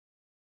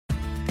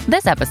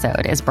This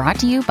episode is brought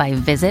to you by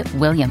Visit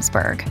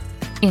Williamsburg.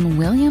 In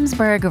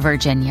Williamsburg,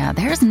 Virginia,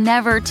 there's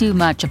never too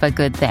much of a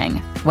good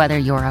thing. Whether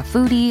you're a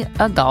foodie,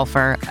 a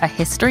golfer, a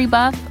history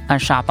buff, a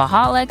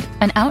shopaholic,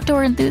 an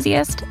outdoor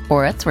enthusiast,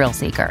 or a thrill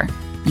seeker,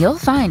 you'll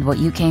find what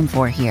you came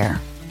for here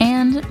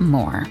and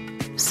more.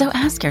 So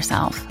ask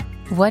yourself,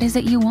 what is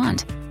it you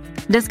want?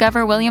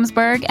 Discover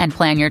Williamsburg and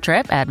plan your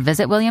trip at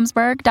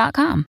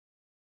visitwilliamsburg.com.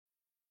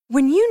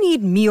 When you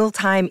need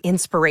mealtime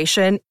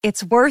inspiration,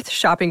 it's worth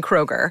shopping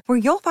Kroger, where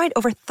you'll find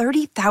over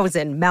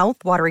 30,000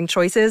 mouth-watering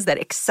choices that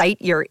excite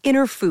your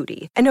inner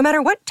foodie. And no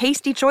matter what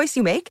tasty choice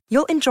you make,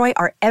 you'll enjoy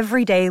our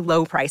everyday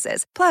low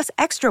prices, plus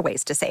extra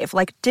ways to save,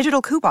 like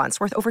digital coupons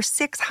worth over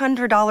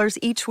 $600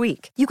 each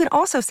week. You can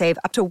also save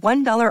up to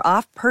 $1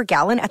 off per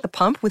gallon at the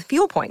pump with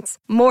fuel points.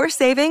 More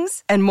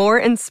savings and more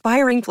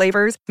inspiring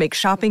flavors make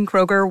shopping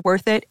Kroger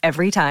worth it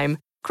every time.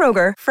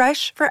 Kroger,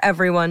 fresh for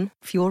everyone.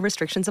 Fuel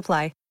restrictions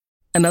apply.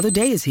 Another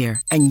day is here,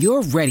 and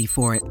you're ready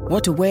for it.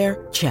 What to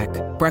wear? Check.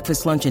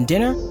 Breakfast, lunch, and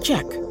dinner?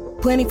 Check.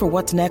 Planning for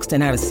what's next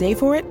and how to save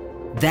for it?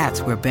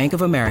 That's where Bank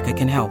of America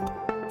can help.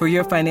 For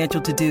your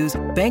financial to-dos,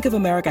 Bank of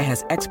America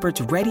has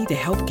experts ready to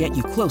help get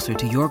you closer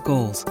to your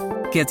goals.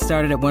 Get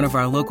started at one of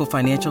our local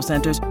financial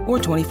centers or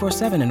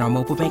 24/7 in our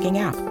mobile banking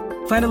app.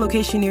 Find a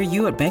location near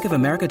you at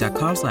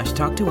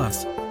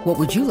bankofamerica.com/talktous. What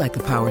would you like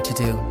the power to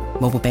do?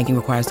 Mobile banking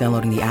requires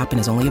downloading the app and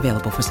is only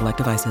available for select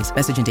devices.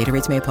 Message and data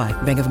rates may apply.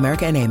 Bank of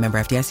America N.A., member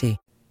FDIC.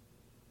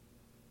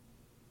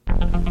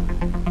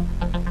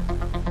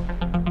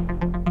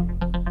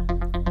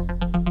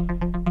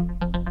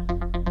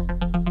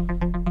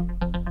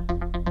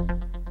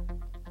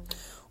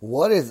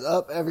 What is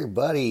up,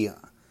 everybody?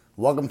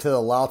 Welcome to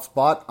The Loud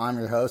Spot. I'm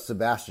your host,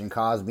 Sebastian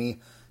Cosme.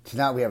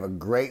 Tonight we have a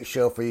great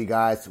show for you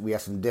guys. We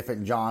have some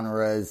different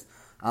genres,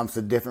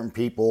 some different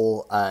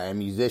people and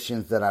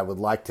musicians that I would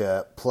like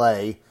to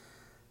play.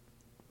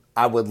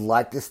 I would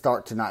like to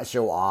start tonight's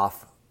show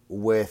off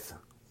with,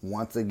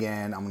 once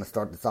again, I'm going to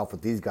start this off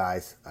with these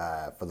guys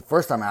for the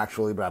first time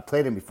actually, but I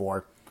played them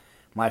before.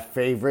 My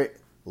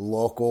favorite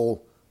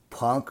local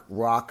punk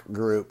rock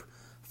group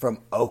from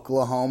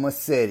Oklahoma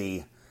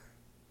City.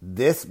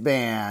 This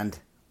band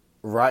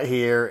right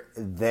here,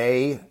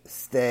 They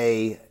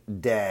Stay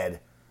Dead.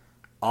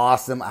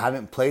 Awesome. I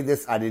haven't played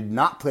this. I did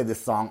not play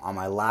this song on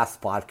my last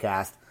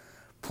podcast.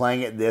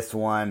 Playing it this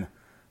one.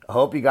 I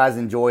hope you guys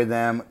enjoy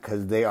them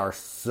because they are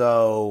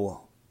so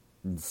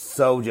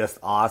just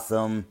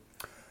awesome.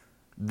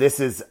 This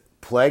is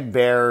Plague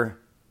Bearer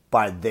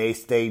by They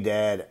Stay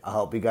Dead. I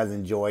hope you guys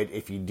enjoyed.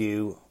 If you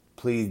do,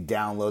 please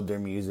download their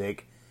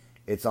music.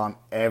 It's on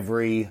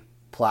every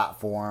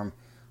platform.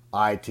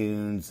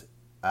 iTunes,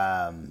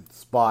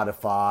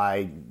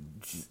 Spotify,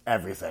 just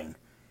everything.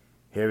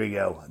 Here we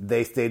go.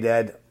 They Stay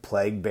Dead,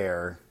 Plague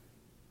Bearer.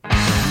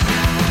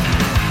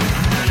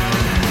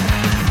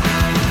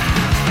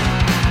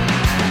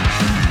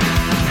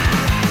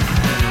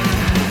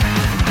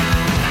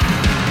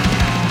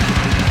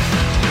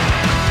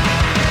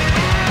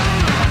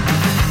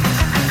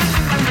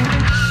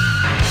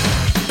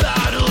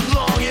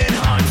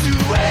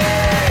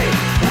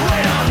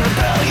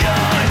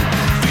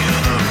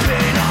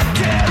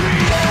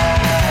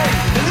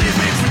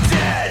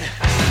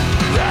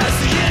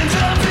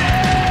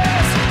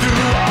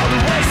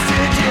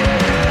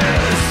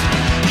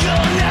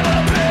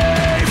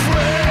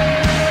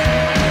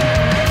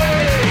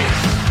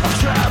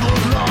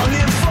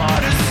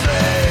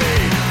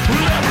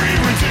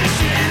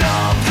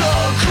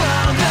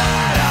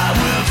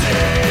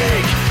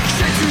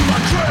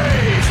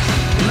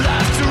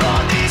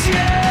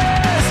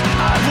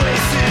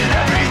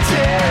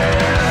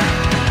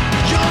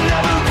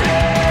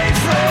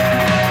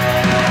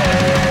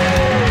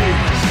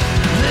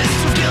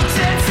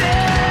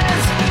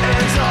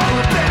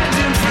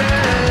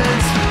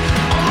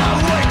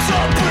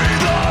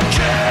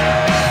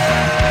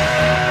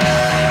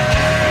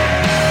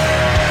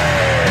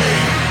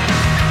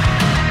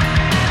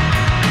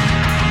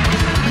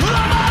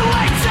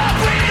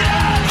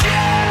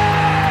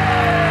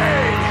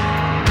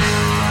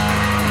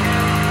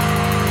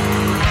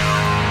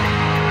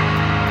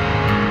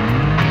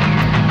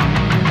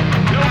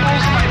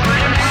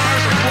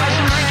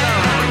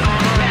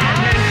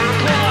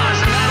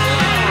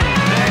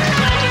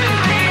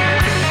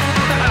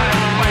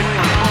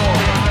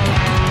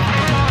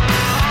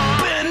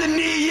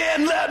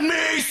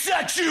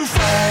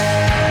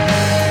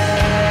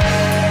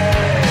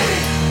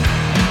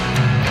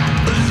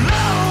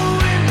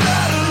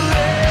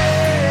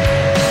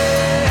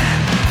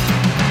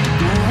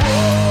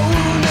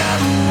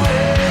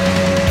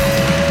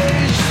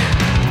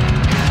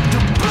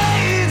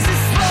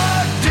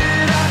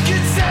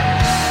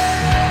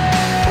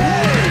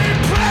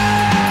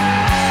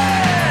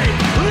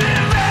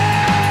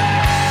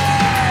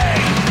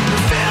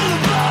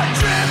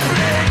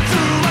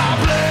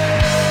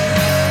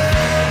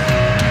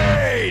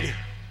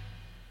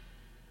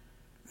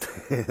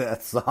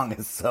 That song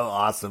is so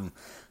awesome.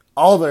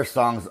 All their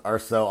songs are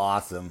so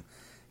awesome.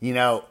 You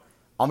know,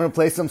 I'm going to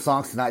play some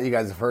songs tonight you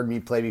guys have heard me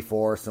play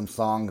before, some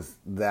songs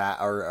that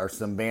are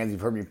some bands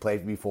you've heard me play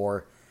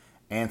before,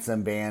 and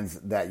some bands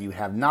that you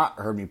have not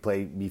heard me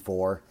play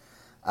before.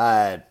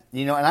 And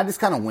I just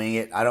kind of wing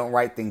it. I don't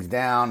write things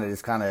down.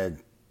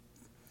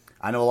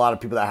 I know a lot of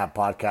people that have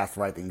podcasts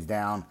write things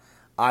down.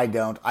 I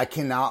don't. I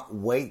cannot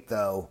wait,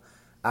 though.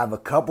 I have a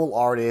couple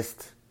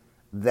artists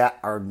that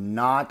are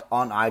not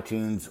on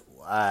iTunes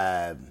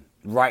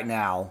right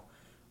now.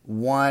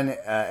 One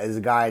is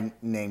a guy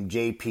named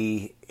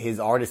JP. His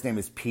artist name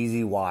is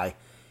PZY.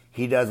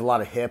 He does a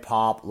lot of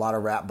hip-hop, a lot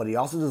of rap, but he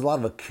also does a lot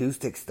of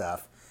acoustic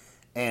stuff.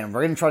 And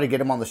we're going to try to get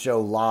him on the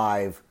show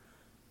live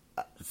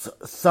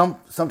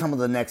sometime of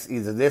the next,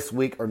 either this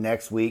week or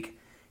next week.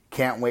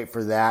 Can't wait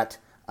for that.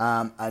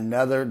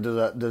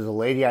 There's a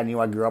lady I knew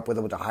I grew up with,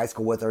 I went to high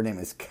school with. Her name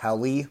is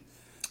Kelly.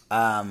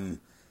 Her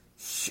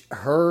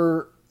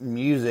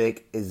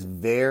music is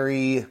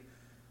very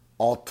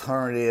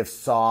alternative,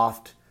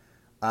 soft,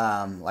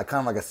 kind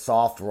of like a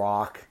soft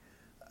rock.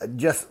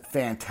 Just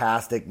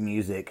fantastic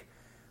music.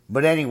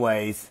 But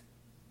anyways,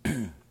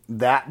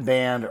 that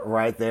band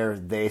right there,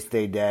 They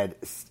Stay Dead,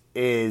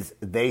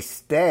 They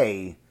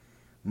Stay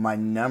my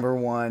number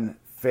one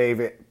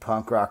favorite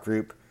punk rock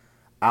group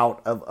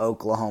out of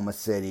Oklahoma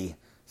City.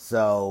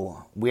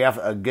 So we have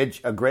a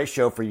great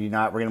show for you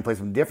tonight. We're going to play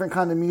some different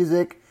kind of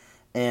music,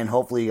 and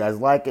hopefully you guys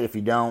like it. If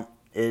you don't,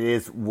 it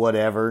is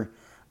whatever.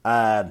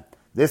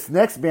 This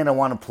next band I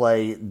want to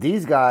play,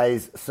 these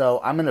guys, so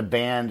I'm in a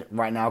band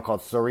right now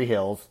called Surrey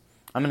Hills.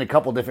 I'm in a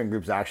couple different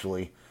groups,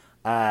 actually.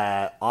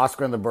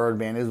 Oscar and the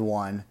Birdman is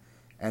one,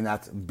 and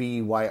that's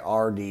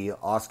BYRD,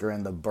 Oscar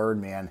and the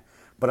Birdman.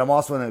 But I'm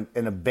also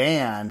in a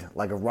band,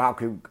 like a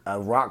rock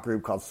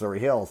group called Surrey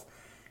Hills.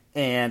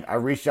 And I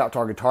reached out to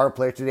our guitar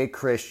player today,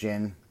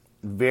 Christian,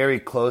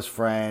 very close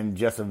friend,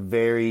 just a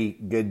very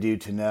good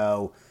dude to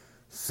know.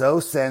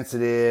 So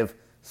sensitive,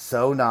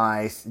 so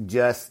nice,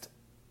 just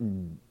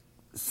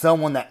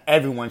someone that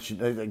everyone should,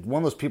 like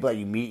one of those people that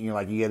you meet and you're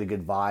like, you get a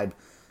good vibe.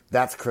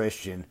 That's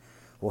Christian.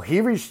 Well,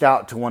 he reached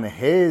out to one of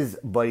his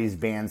buddies'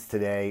 bands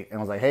today and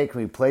was like, hey,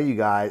 can we play you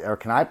guys, or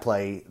can I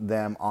play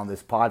them on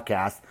this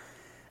podcast?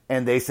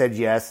 And they said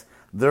yes.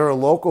 They're a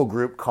local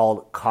group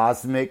called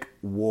Cosmic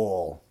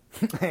Wool.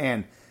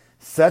 And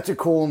such a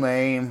cool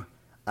name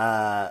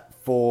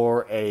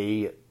for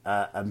a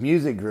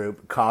music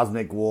group,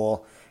 Cosmic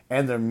Wool.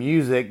 And their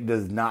music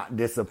does not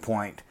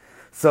disappoint.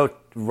 So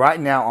right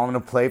now I'm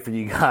going to play for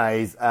you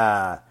guys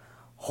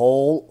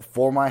Hole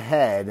for My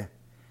Head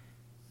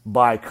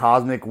by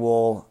Cosmic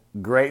Wool.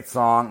 Great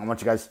song. I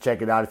want you guys to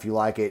check it out if you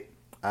like it.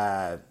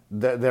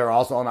 They're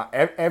also on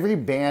every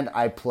band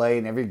I play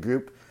and every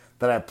group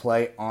that I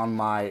play on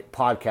my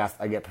podcast,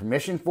 I get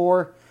permission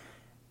for.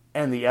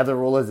 And the other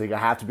rule is they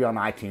have to be on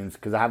iTunes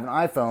because I have an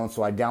iPhone,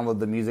 so I download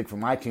the music from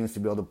iTunes to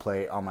be able to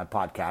play on my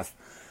podcast.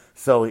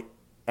 So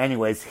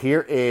anyways,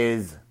 here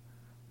is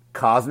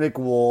Cosmic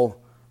Wool,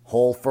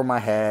 Hole for My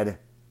Head.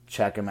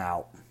 Check them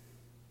out.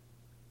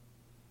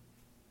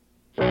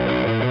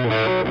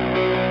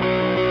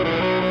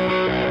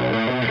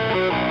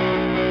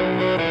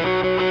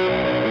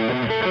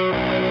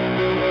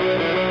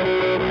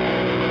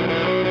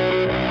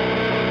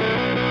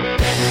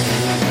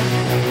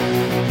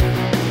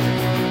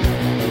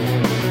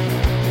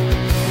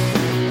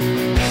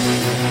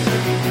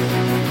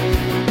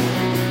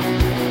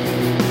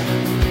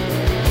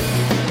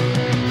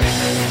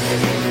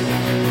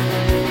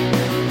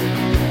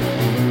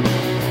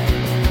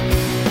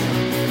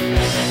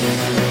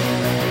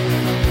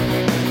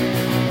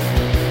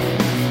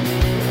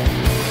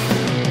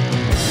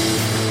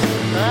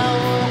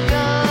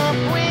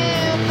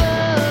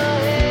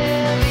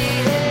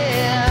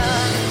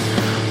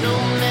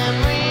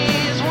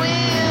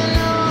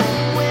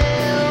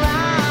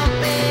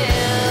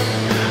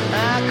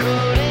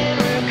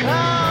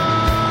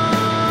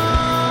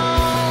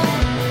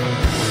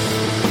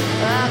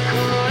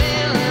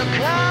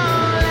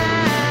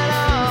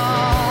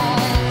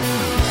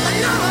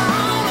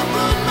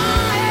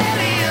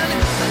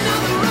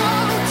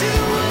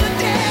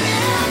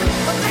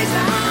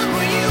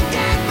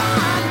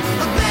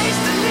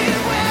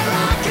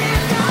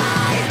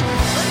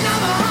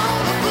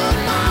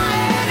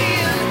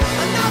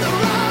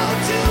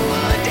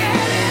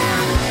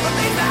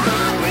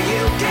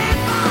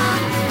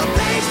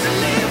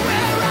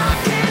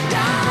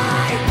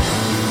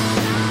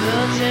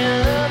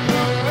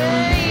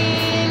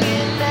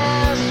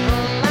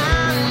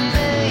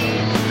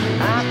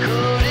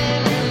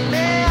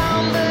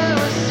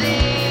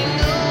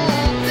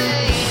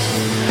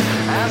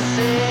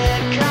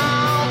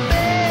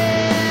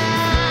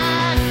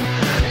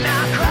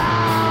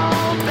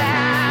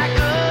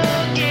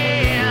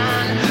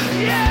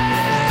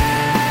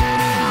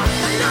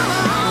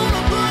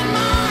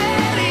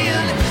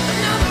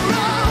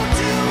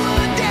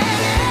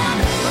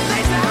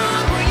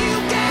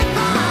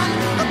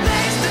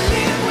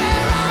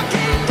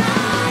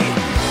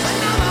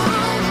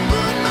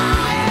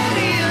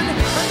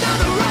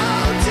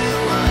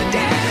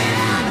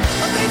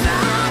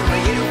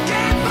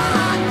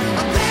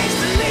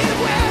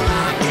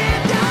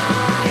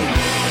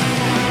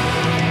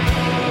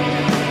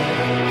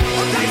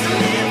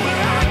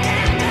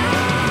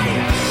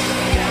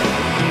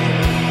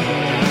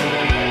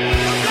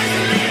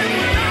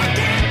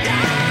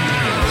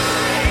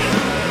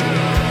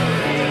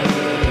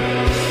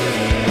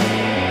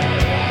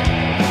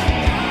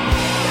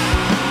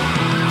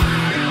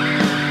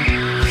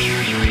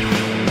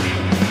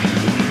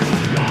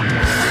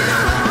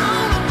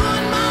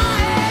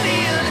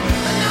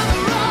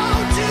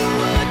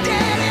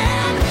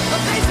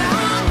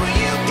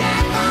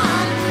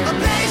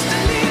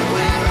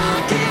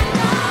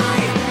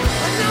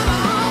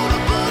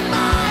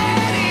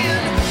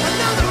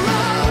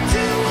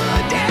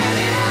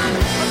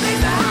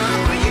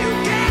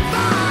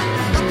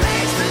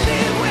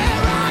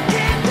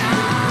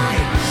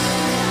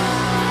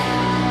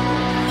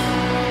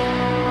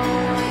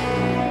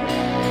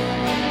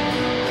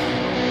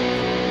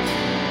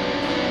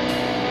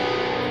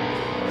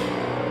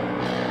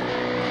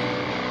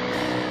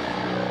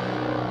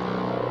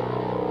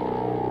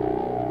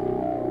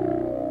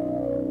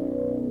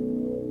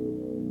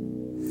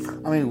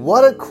 I mean,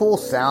 what a cool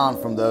sound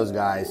from those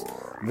guys.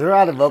 They're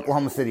out of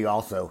Oklahoma City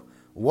also.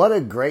 What a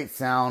great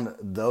sound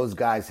those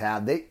guys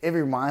have. It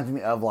reminds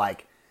me of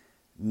like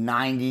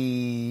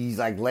 90s,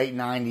 like late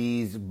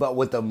 90s, but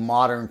with a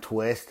modern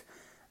twist.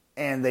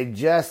 And they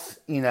just,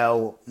 I'm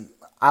going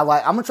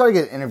to try to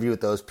get an interview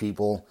with those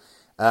people,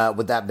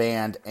 with that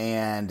band.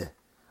 And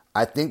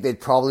I think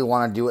they'd probably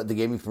want to do it. They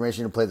gave me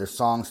permission to play their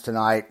songs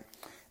tonight.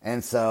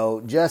 And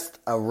so just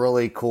a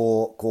really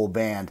cool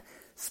band.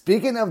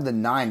 Speaking of the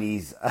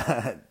 90s,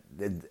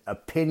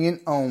 opinion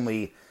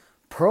only,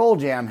 Pearl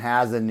Jam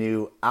has a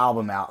new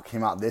album out.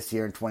 Came out this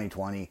year in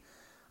 2020.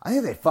 I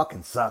think they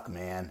fucking suck,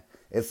 man.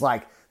 It's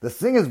like the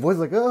singer's voice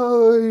like,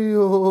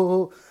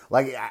 oh,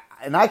 like,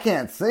 and I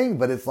can't sing,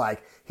 but it's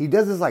like he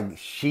does this like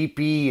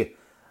sheepy,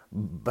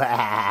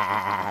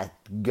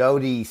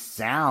 goaty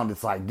sound.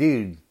 It's like,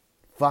 dude,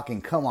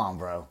 fucking come on,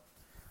 bro.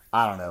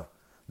 I don't know.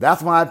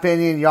 That's my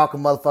opinion. Y'all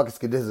can motherfuckers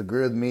can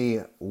disagree with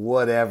me.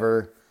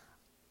 Whatever.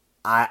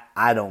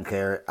 I don't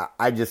care.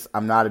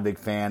 I'm not a big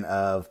fan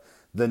of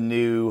the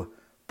new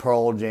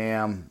Pearl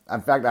Jam.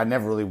 In fact, I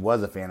never really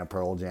was a fan of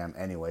Pearl Jam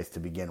anyways to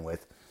begin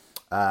with.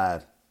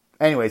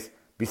 Anyways,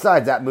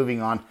 besides that,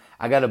 moving on,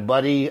 I got a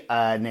buddy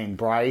named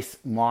Bryce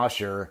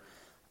Mosher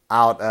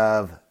out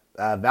of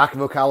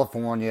Vacaville,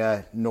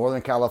 California,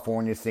 Northern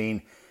California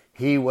scene.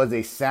 He was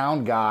a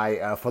sound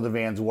guy for the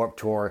Vans Warped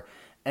Tour.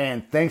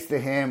 And thanks to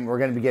him, we're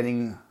going to be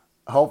getting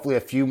hopefully a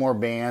few more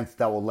bands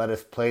that will let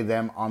us play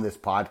them on this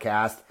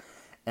podcast.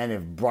 And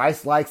if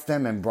Bryce likes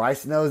them and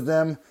Bryce knows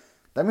them,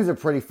 that means they're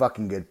pretty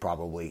fucking good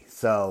probably.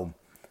 So,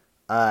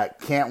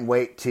 can't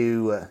wait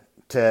to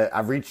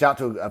I've reached out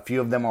to a few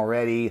of them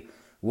already.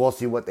 We'll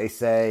see what they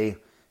say.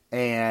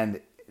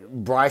 And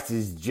Bryce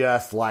is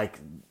just like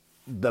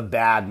the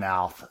bad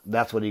mouth.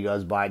 That's what he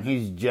goes by. And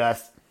he's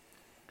just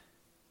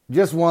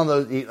one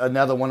of those,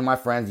 another one of my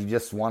friends you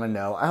just want to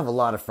know. I have a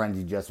lot of friends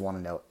you just want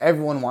to know.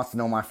 Everyone wants to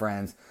know my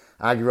friends.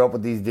 I grew up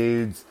with these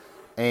dudes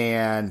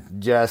and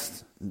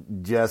just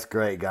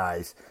great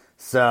guys.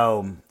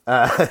 So,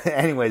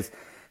 anyways,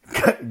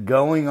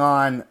 going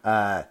on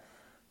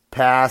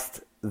past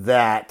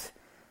that,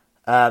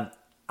 I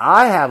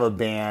have a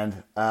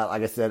band,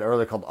 like I said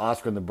earlier, called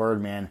Oscar and the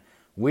Birdman.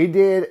 We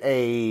did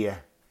a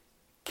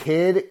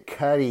Kid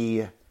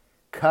Cudi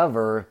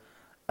cover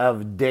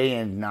of Day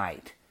and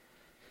Night.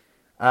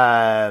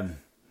 My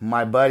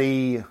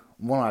buddy,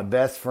 one of my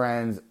best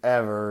friends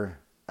ever,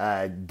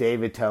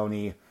 David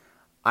Tony,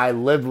 I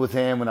lived with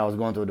him when I was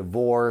going through a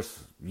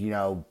divorce,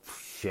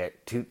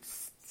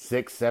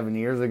 6-7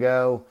 years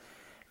ago.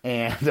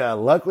 And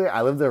luckily,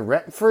 I lived there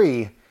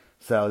rent-free.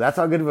 So that's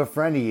how good of a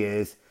friend he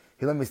is.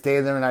 He let me stay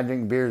there and I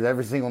drink beers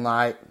every single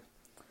night.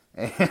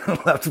 And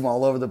left him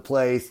all over the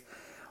place.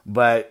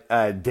 But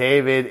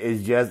David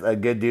is just a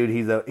good dude.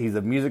 He's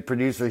a music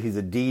producer. He's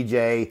a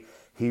DJ.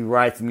 He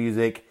writes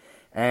music.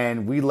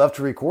 And we love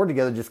to record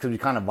together just because we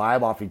kind of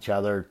vibe off each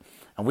other.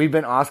 And we've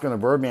been Oscar and the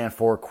Birdman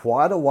for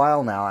quite a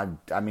while now.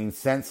 I mean,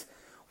 since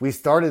we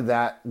started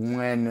that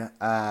when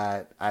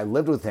I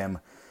lived with him.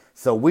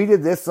 So we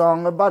did this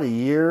song about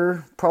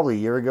probably a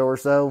year ago or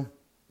so.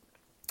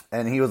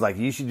 And he was like,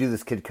 you should do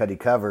this Kid Cudi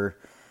cover.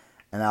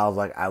 And I was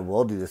like, I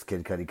will do this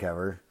Kid Cudi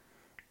cover.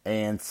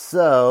 And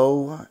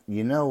so,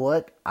 you know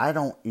what? I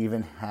don't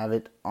even have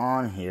it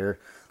on here.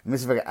 Let me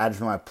see if I can add it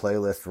to my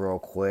playlist real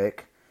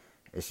quick.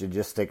 It should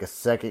just take a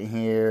second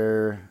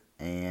here.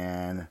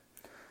 And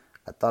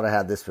I thought I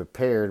had this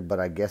prepared, but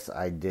I guess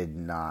I did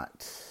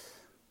not.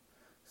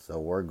 So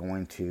we're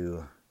going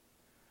to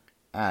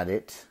add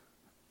it.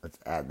 Let's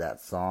add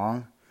that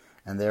song.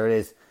 And there it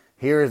is.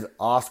 Here is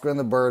Oscar and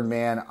the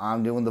Birdman.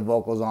 I'm doing the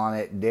vocals on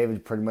it.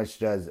 David pretty much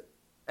does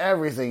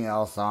everything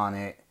else on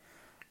it.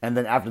 And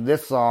then after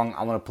this song,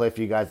 I'm going to play for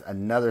you guys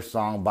another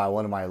song by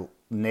one of my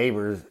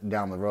neighbors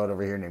down the road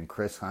over here named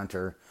Chris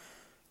Hunter.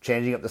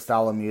 Changing up the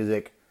style of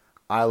music.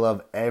 I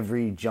love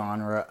every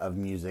genre of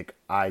music.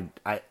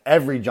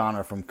 Every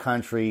genre from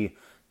country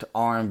to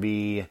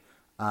R&B.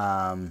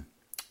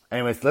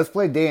 Anyways, let's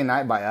play Day and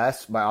Night by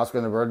Oscar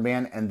and the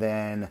Birdman. And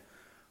then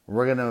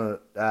we're going to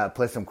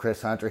play some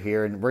Chris Hunter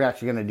here. And we're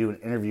actually going to do an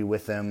interview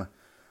with him.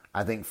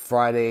 I think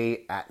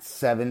Friday at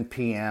 7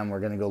 p.m. We're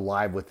going to go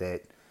live with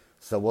it.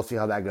 So we'll see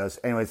how that goes.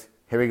 Anyways,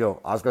 here we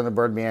go. Oscar and the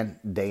Birdman,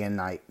 Day and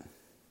Night.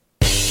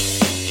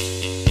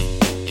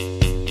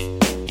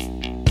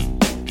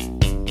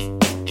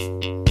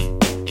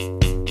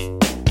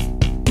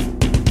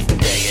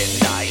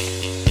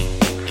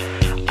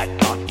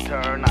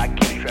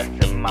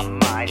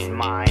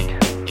 Mind.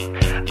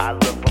 I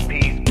look for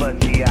peace,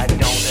 but see I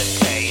don't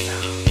attain.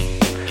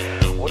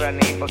 What I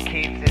need for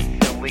keeps this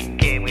silly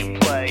game we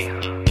play.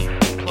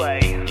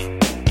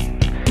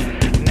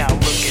 Now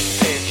look at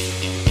this.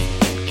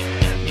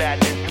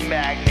 Madness the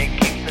magnet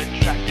keeps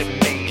attracting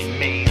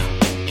me.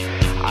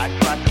 I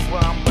try to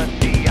run, but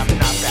see I'm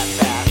not that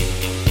fast.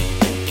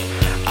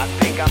 I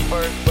think I'm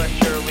first, but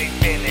surely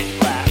finish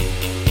last.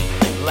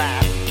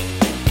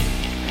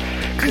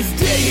 Cause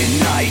day and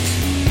night,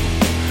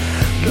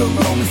 the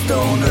lonely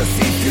stoner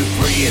seems to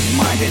free his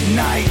mind at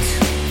night.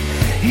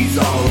 He's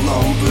all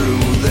alone through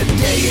the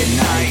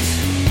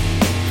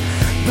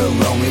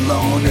lonely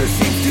loner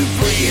seems to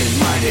free his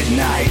mind at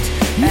night.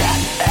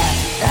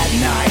 At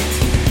night,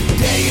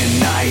 day and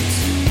night.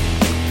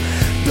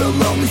 The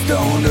lonely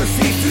stoner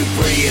seems to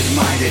free his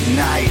mind at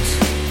night.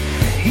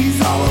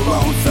 He's all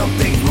alone, some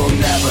things will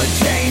never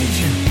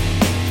change.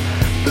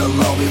 The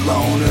lonely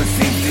loner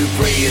seems to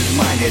free his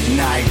mind at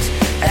night.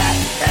 At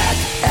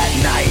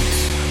night.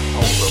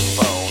 Hold the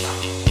phone.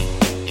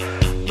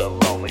 The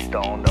lonely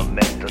stoner,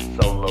 Mr.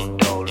 Solo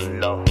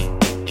Dolo.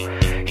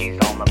 He's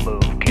on the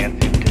move,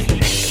 can't seem to shake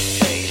the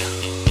shade.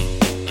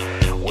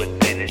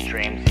 Within his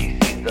dreams, he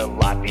sees the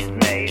life he's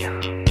made.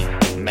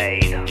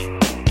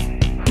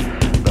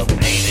 The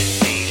pain is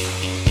deep.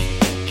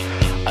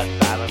 A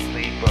silent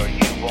sleeper,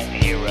 you won't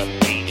hear a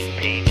beep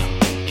peep.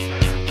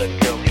 The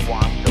girl he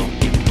wants don't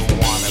seem to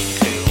want him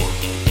to.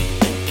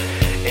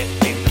 It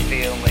seems the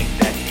feeling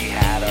that she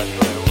had her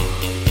through.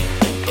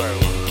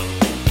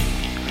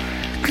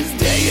 Cause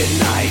day and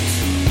night,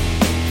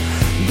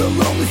 the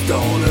lonely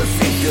stoner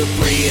seems to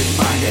free his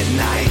mind at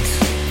night.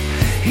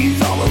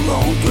 He's all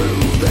alone through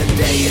the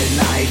day and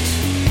night.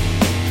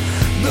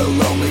 The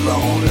lonely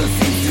loner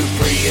seems to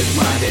free his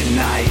mind at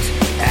night.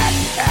 At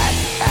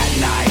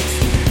night,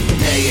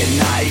 day and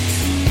night.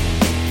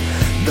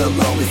 The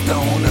lonely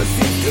stoner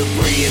seems to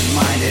free his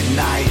mind at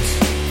night.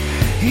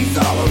 He's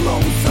all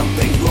alone, some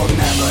things will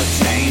never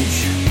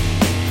change.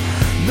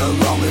 The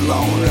lonely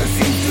loner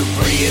seems to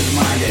free his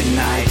mind at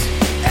night.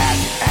 At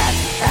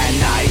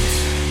night.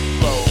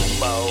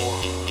 Slow-mo.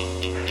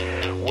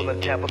 When the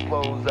temple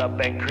slows up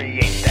and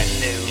creates that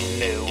new.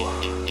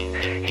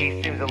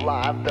 He seems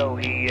alive though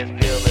he is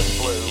feeling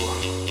blue.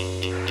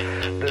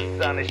 The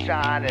sun is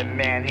shining,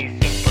 man, he's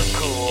super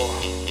cool.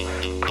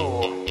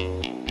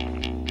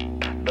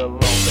 The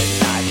lonely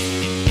nights,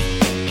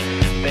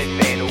 they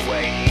fade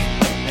away. He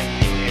slips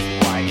into his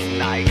white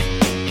night.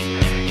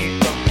 He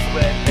smokes a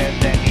spliff and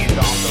then he's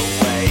on the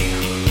way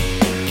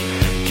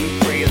To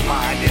free his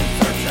mind in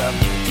search of,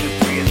 to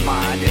free his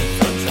mind in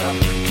search of,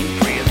 to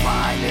free his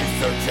mind in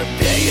search of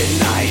day and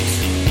night.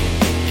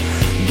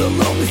 The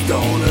lonely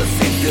stoner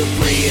seems to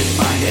free his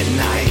mind at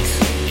night.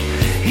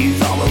 He's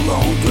all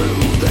alone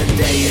through the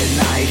day and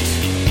night.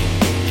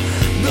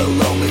 The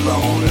lonely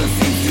loner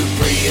seems to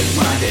free his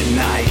mind at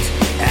night.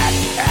 At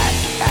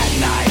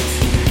night,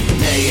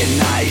 day and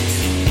night.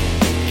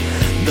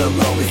 The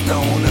lonely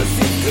stoner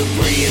seems to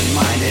free his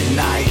mind at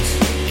night.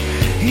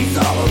 He's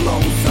all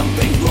alone, some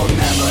things will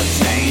never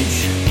change.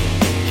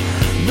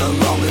 The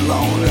lonely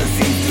loner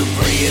seems to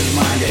free his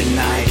mind at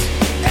night.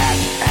 At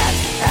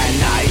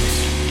night.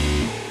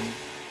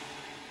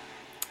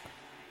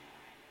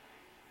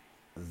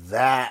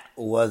 That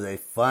was a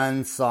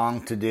fun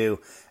song to do.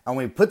 And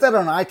we put that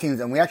on iTunes,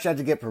 and we actually had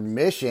to get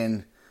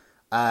permission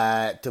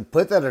to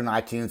put that on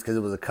iTunes because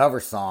it was a cover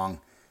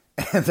song.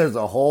 And there's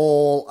a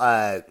whole,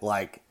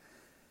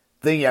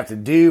 thing you have to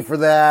do for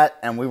that.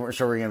 And we weren't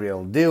sure we were going to be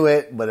able to do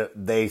it, but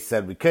they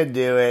said we could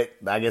do it.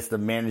 I guess the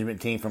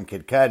management team from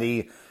Kid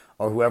Cudi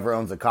or whoever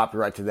owns the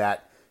copyright to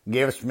that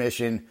gave us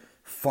permission.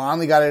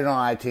 Finally got it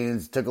on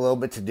iTunes. Took a little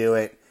bit to do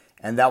it.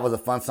 And that was a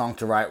fun song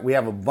to write. We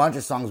have a bunch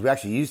of songs we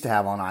actually used to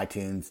have on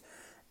iTunes.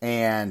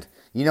 And,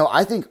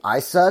 I think I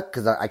suck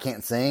because I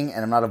can't sing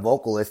and I'm not a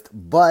vocalist.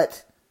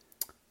 But,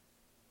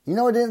 it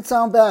didn't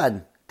sound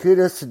bad.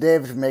 Kudos to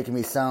David for making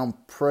me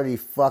sound pretty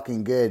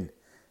fucking good.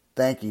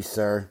 Thank you,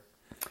 sir.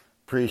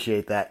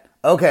 Appreciate that.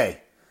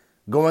 Okay,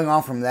 going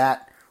on from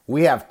that,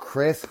 we have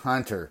Chris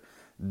Hunter.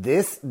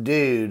 This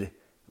dude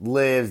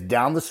lives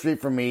down the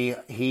street from me.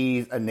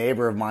 He's a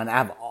neighbor of mine. I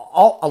have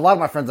a lot of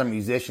my friends are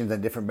musicians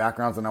and different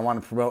backgrounds, and I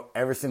want to promote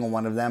every single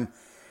one of them.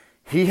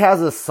 He has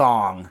a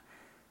song,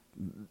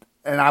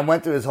 and I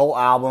went through his whole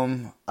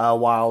album a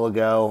while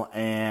ago,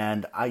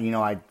 and I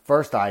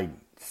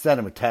sent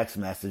him a text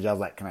message. I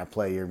was like, "Can I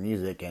play your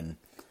music?"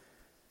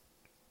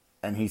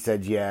 And he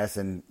said yes,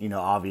 and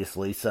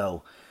obviously.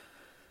 So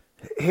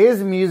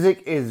his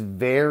music is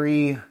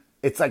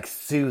it's like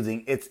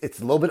soothing. It's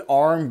a little bit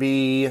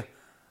R&B,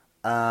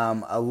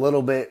 a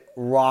little bit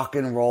rock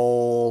and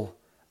roll,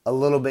 a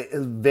little bit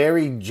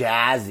very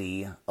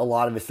jazzy. A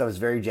lot of his stuff is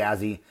very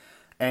jazzy.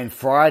 And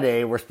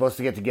Friday we're supposed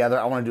to get together.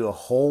 I want to do a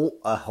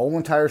whole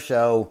entire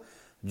show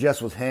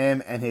just with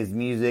him and his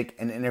music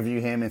and interview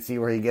him and see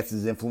where he gets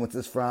his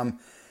influences from.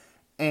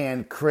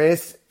 And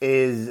Chris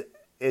is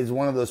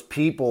one of those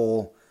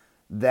people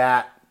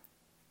that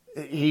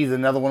he's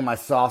another one of my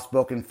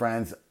soft-spoken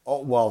friends.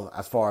 Oh, well,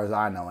 as far as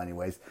I know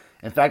anyways.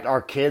 In fact,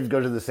 our kids go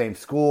to the same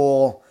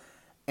school,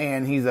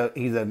 and he's a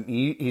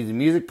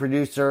music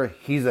producer.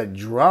 He's a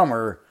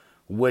drummer,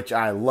 which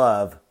I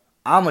love.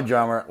 I'm a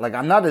drummer. Like,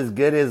 I'm not as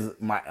good as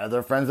my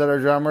other friends that are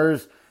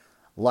drummers.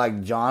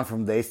 Like John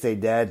from They Stay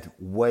Dead,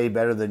 way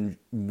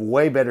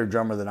better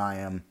drummer than I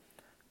am.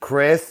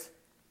 Chris,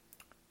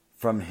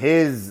 from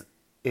his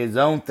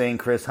own thing,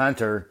 Chris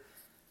Hunter,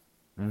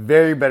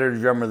 very better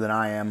drummer than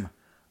I am.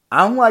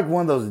 I'm like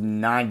one of those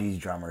 90s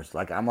drummers.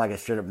 Like, I'm like a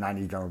straight up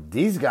 90s drummer.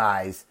 These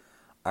guys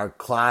are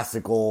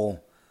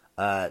classical,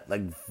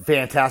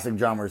 fantastic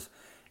drummers.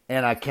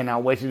 And I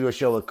cannot wait to do a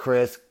show with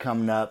Chris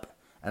coming up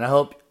And I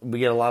hope we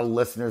get a lot of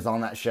listeners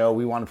on that show.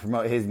 We want to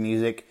promote his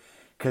music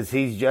because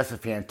he's just a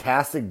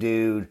fantastic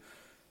dude.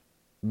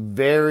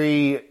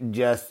 Very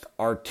just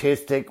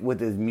artistic with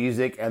his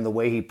music and the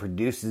way he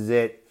produces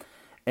it.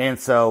 And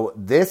so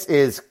this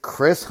is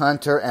Chris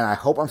Hunter, and I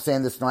hope I'm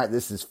saying this right.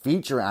 This is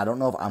featuring, I don't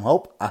know if I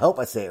hope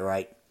I say it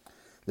right.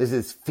 This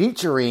is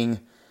featuring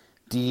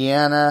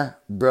Deanna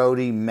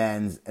Brody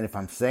Menz. And if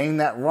I'm saying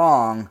that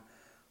wrong,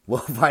 we'll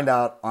find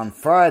out on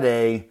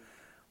Friday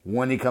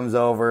when he comes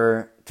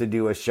over to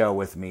do a show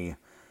with me.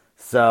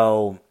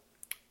 So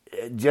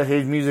just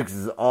his music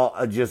is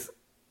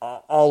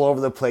all over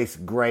the place,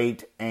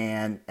 great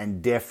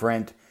and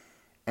different,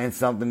 and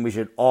something we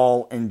should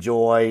all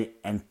enjoy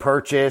and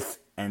purchase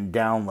and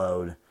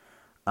download.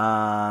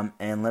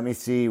 And let me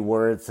see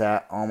where it's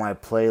at on my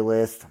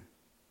playlist.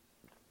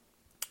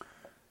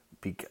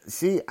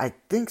 See, I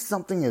think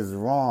something is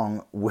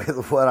wrong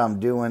with what I'm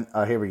doing.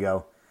 Oh, here we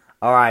go.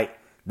 All right.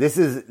 This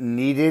is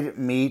Needed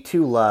Me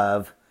to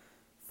Love,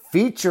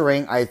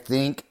 featuring, I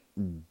think,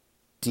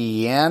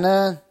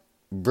 Deanna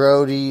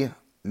Brody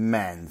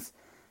Menz.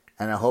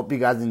 And I hope you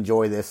guys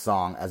enjoy this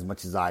song as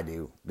much as I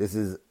do. This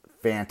is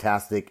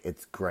fantastic.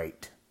 It's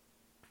great.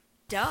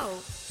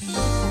 Dope.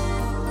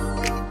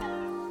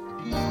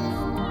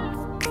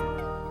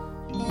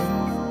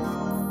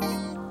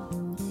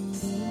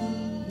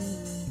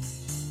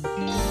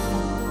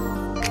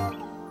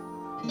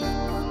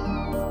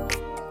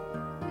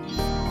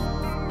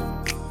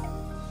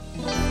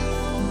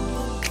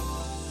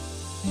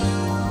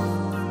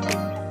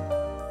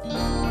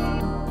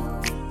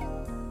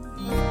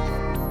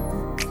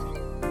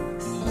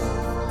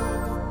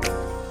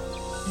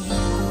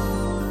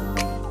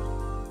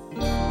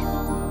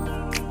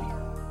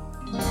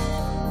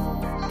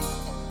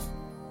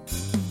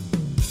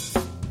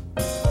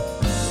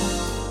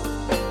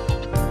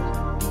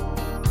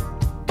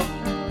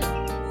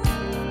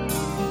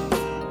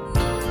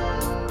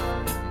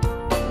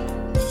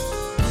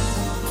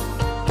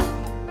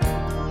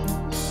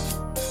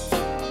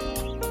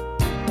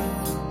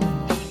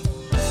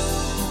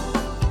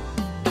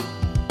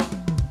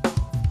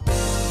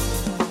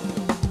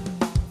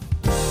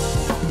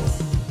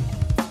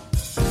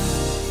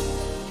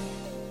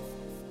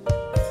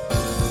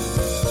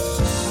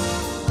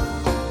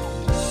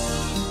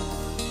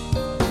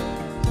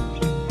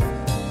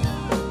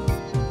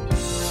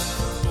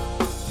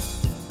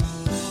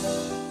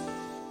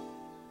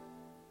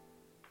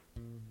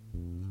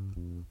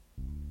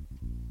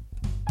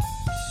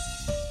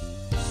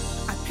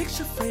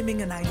 Picture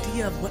framing an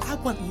idea of what I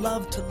want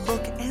love to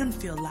look and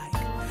feel like.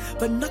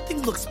 But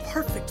nothing looks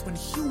perfect when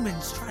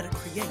humans try to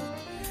create.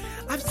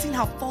 I've seen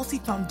how faulty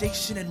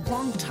foundation and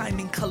wrong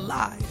timing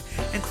collide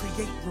and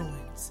create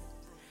ruins.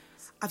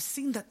 I've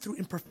seen that through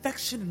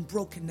imperfection and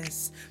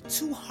brokenness,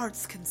 two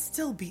hearts can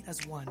still beat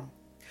as one.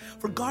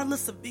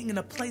 Regardless of being in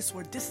a place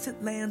where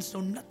distant lands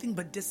know nothing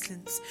but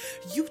distance,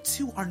 you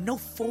two are no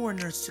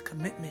foreigners to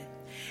commitment.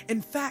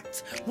 In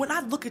fact, when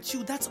I look at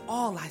you, that's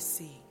all I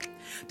see.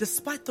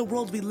 Despite the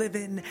world we live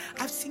in,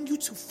 I've seen you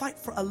two fight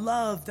for a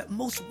love that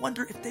most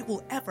wonder if they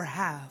will ever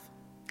have.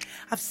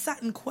 I've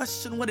sat and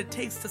questioned what it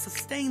takes to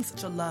sustain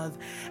such a love,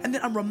 and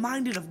then I'm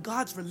reminded of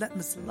God's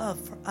relentless love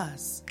for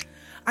us.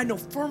 I know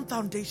firm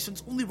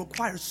foundations only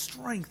require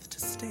strength to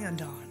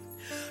stand on.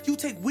 You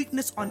take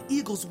weakness on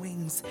eagle's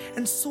wings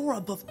and soar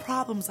above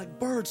problems like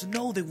birds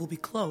know they will be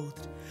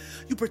clothed.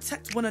 You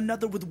protect one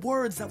another with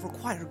words that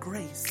require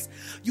grace.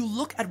 You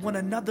look at one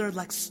another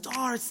like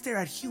stars stare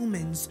at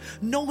humans,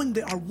 knowing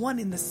they are one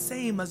in the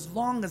same as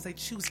long as they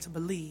choose to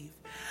believe.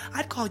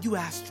 I'd call you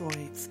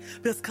asteroids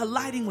because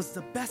colliding was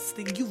the best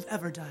thing you've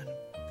ever done.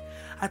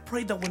 I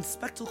pray that when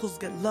spectacles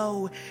get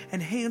low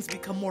and hands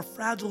become more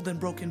fragile than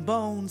broken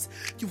bones,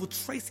 you will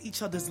trace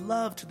each other's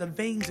love to the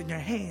veins in your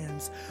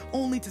hands,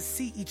 only to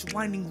see each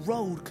winding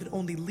road could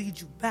only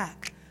lead you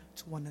back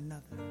to one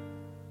another.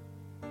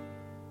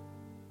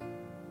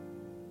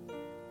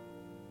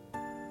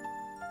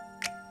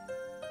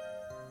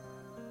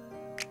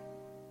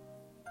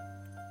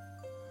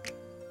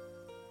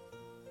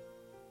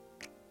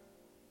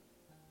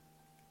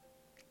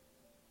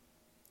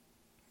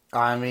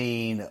 I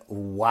mean,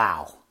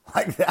 wow.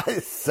 Like, that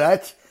is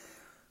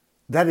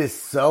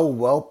so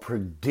well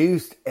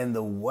produced, and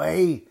the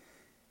way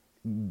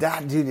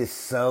that dude is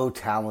so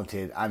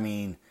talented. I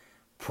mean,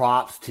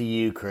 props to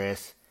you,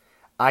 Chris.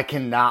 I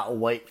cannot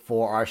wait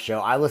for our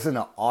show. I listened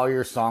to all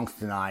your songs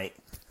tonight,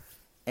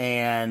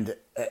 and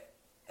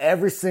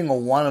every single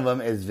one of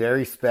them is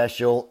very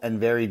special and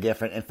very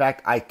different. In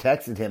fact, I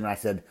texted him and I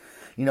said,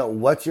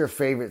 what's your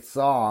favorite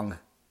song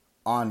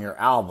on your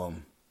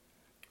album?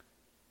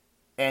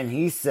 And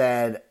he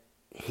said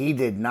he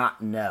did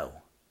not know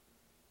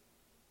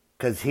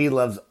because he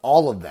loves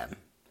all of them.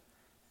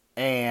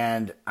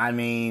 And, I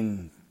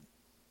mean,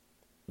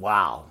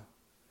 wow.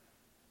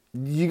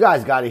 You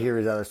guys got to hear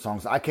his other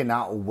songs. I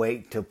cannot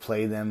wait to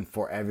play them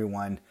for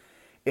everyone.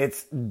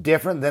 It's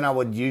different than I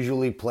would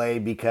usually play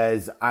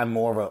because I'm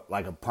more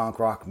of a punk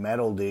rock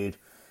metal dude.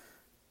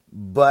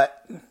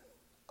 But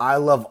I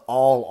love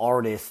all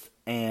artists.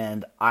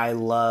 and I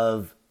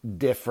love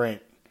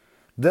different...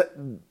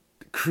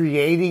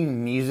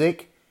 Creating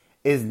music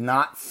is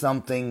not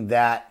something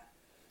that...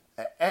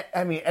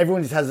 I mean,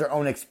 everyone just has their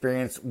own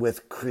experience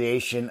with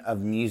creation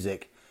of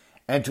music.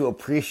 And to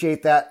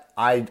appreciate that,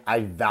 I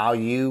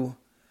value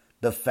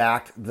the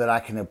fact that I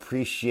can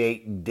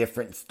appreciate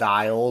different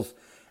styles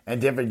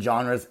and different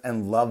genres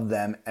and love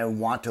them and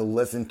want to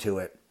listen to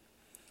it.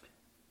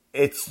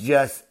 It's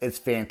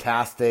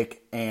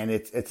fantastic, and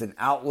it's an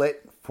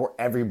outlet for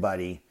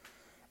everybody.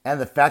 And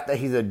the fact that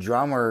he's a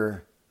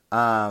drummer,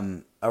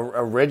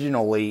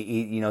 originally,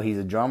 he's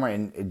a drummer,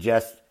 and it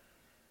just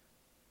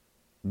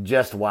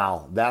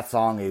wow. That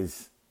song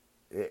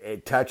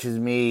it touches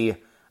me.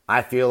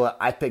 I feel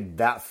I picked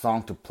that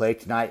song to play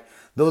tonight.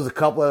 There was a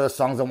couple other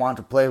songs I wanted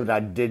to play, but I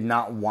did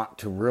not want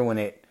to ruin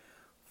it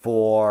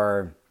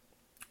for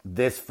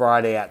this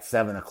Friday at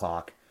 7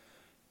 o'clock.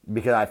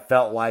 Because I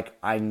felt like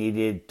I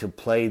needed to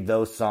play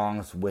those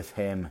songs with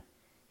him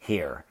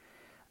here.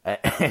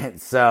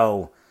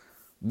 So,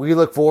 we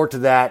look forward to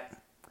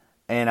that,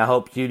 and I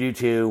hope you do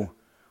too.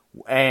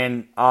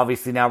 And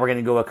obviously now we're going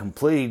to go a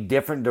completely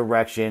different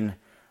direction.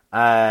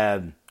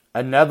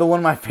 Another one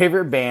of my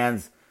favorite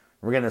bands.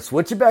 We're going to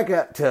switch it back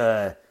up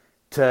to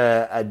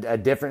a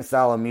different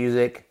style of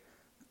music.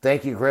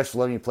 Thank you, Chris, for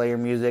letting me play your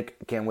music.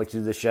 Can't wait to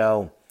do the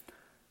show.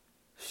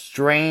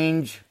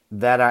 Strange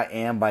That I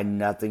Am by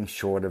Nothing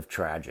Short of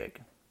Tragic.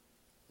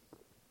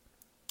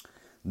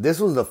 This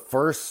was the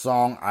first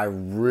song I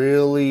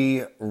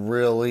really,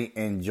 really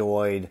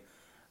enjoyed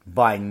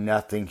by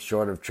Nothing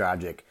Short of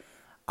Tragic.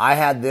 I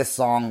had this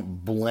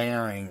song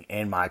blaring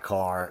in my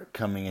car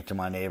coming into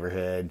my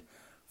neighborhood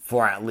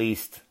for at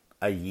least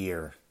a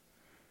year.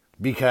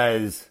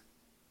 Because,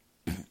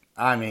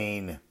 I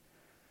mean,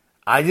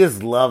 I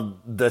just love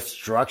the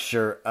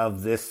structure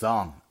of this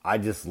song. I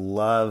just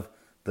love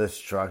the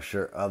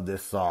structure of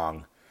this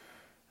song.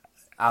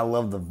 I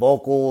love the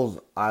vocals.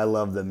 I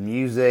love the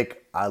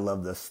music. I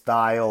love the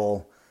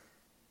style.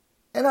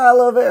 And I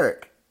love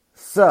Eric.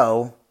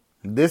 So,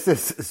 this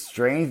is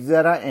Strange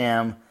That I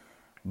Am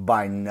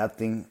by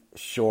Nothing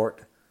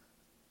Short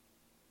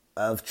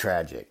of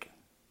Tragic.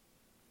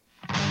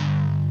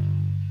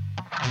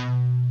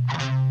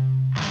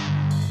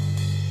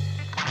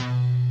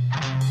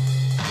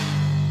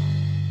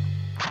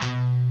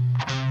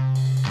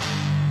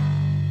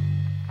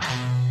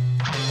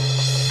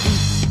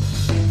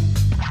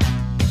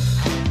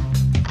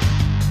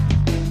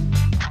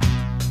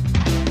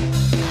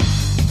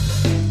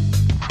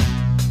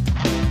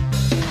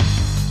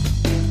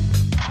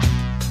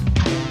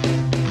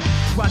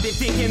 I've been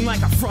thinking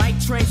like a freight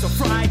train, so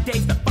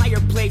Fridays the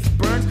fireplace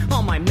burns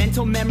all my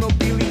mental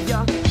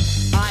memorabilia.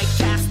 I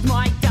cast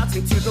my doubts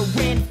into the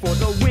wind. For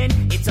the win,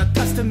 it's a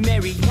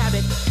customary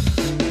habit.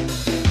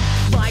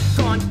 Like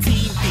on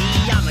TV,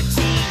 I'm a G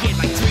in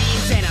my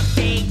dreams, and I'm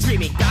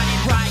daydreaming. Got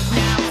it right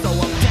now, so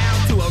I'm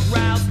down to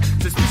arouse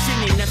suspicion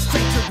in a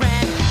stranger,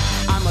 and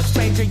I'm a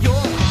stranger,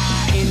 you're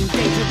in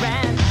danger,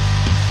 and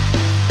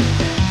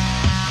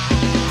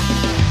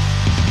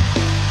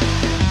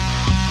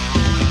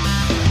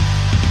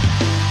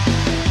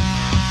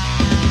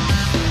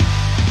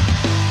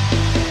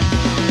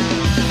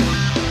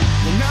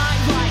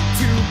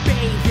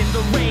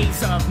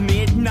of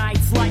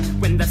midnight's light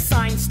when the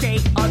signs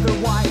state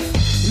otherwise.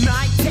 And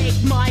I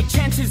take my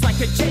chances like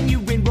a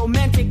genuine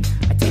romantic.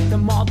 I take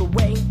them all the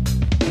way.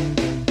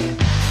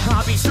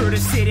 I'll be sure to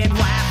sit and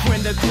laugh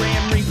when the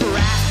Grim Reaper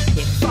asks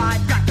if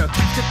I've got the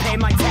cash to pay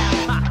my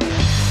tab. Ha.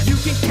 You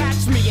can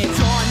catch me at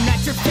dawn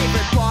at your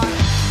favorite bar,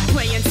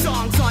 playing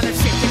songs on a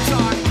shit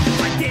guitar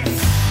like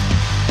this.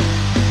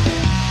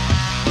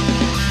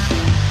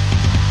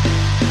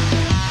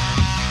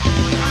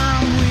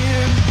 I'm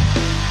weird,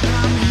 and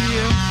I'm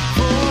here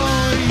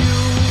for you.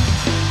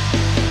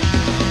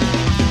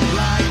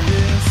 Like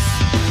this,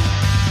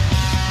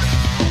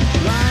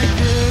 like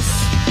this,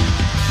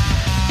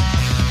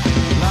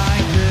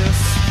 like this.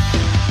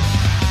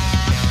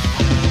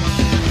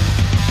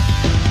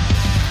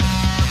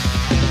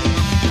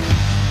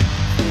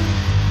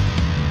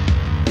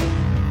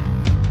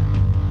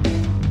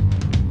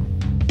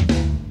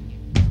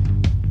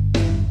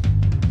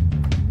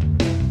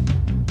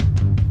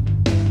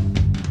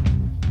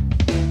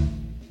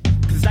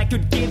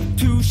 Could give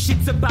two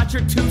shits about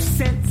your 2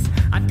 cents.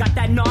 I've got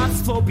that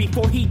Nas flow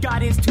before he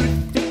got his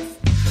toothpicks.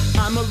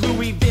 I'm a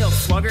Louisville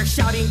slugger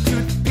shouting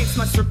toothpicks.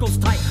 My circle's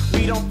tight,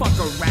 we don't fuck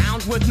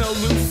around with no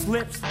loose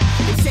lips.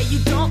 They say you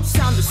don't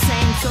sound the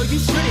same, so you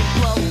shouldn't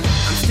blow.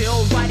 I'm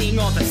still writing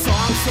all the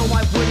songs, so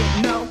I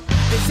wouldn't know.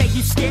 They say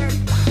you scared,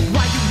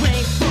 why you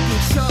ain't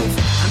booking shows?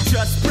 I'm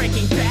just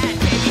breaking bad,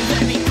 baby,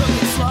 let me cook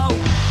it slow.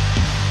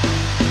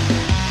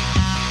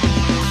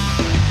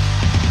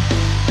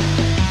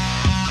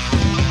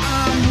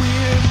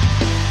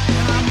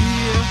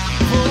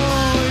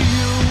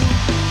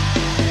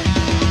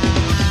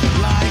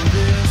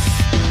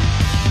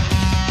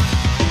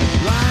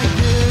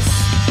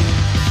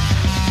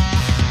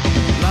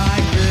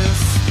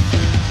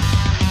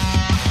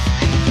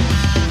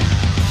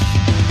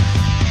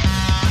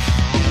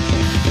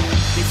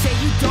 Say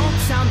you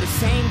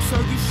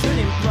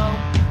flow.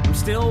 I'm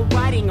still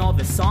writing all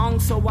the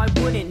songs so I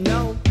wouldn't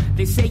know.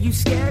 They say you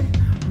scared?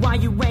 Why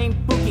you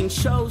ain't booking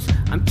shows?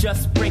 I'm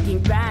just Breaking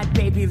Bad,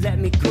 baby, let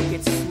me cook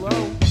it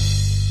slow.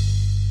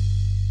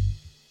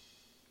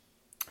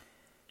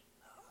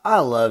 I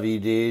love you,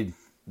 dude.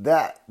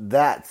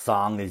 That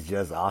song is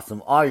just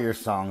awesome. All your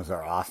songs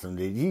are awesome,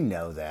 dude. You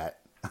know that.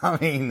 I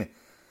mean,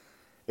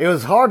 it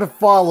was hard to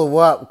follow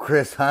up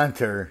Chris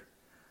Hunter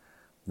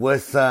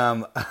with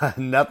some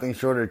Nothing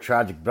Short of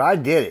Tragic, but I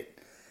did it.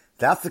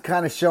 That's the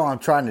kind of show I'm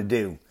trying to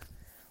do.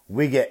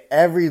 We get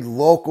every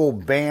local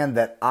band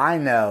that I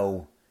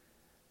know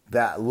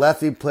that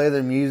lets me play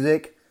their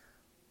music.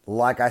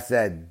 Like I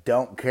said,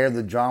 don't care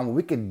the genre.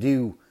 We could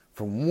do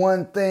from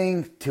one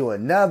thing to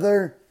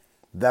another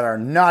that are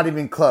not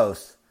even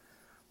close.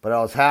 But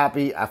I was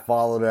happy. I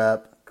followed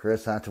up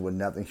Chris Hunter with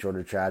Nothing Short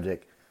of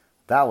Tragic.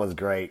 That was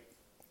great.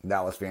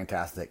 That was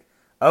fantastic.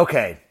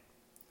 Okay.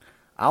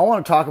 I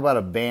want to talk about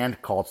a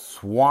band called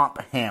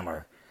Swamp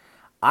Hammer.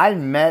 I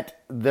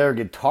met their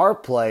guitar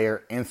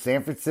player in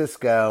San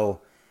Francisco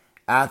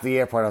at the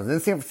airport. I was in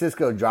San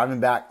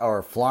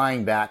Francisco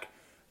flying back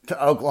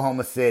to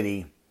Oklahoma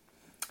City.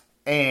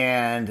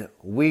 And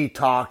we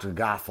talked,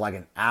 for like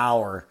an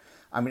hour.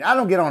 I mean, I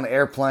don't get on an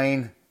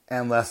airplane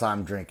unless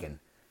I'm drinking.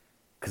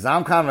 Because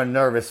I'm kind of a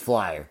nervous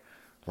flyer.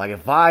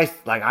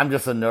 I'm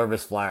just a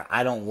nervous flyer.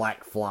 I don't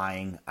like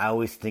flying. I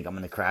always think I'm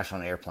going to crash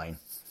on an airplane.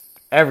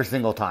 Every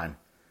single time.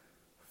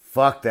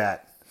 Fuck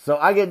that. So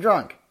I get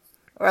drunk.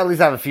 Or at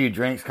least have a few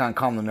drinks, kind of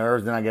calm the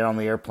nerves. Then I get on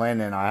the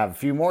airplane and I have a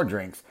few more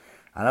drinks.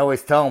 And I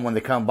always tell them when they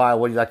come by,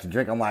 what do you like to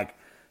drink? I'm like,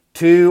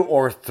 2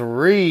 or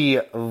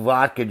 3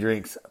 vodka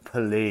drinks,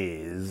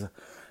 please.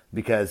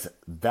 Because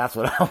that's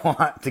what I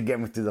want to get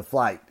me through the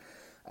flight.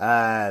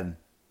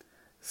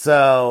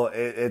 So,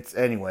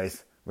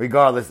 anyways,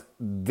 regardless,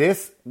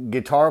 this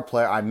guitar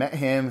player, I met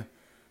him,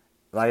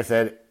 like I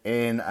said,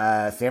 in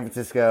San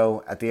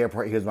Francisco at the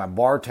airport. He was my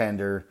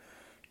bartender,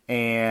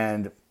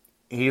 and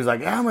he was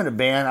like, yeah, I'm in a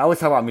band. I always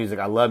talk about music.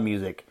 I love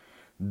music.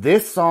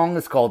 This song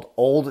is called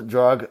Old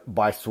Drug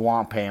by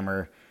Swamp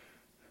Hammer.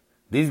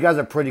 These guys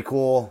are pretty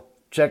cool.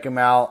 Check them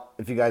out.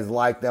 If you guys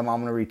like them, I'm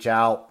going to reach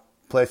out,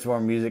 play some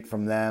more music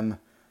from them.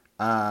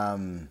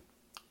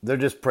 They're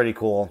just pretty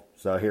cool.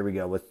 So here we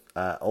go with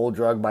Old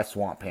Drug by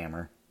Swamp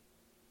Hammer.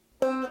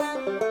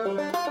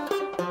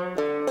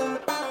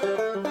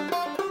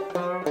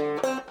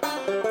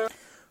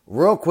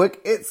 Real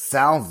quick, it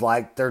sounds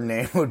like their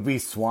name would be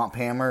Swamp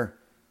Hammer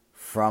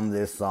from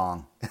this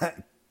song.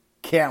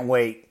 Can't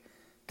wait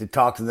to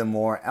talk to them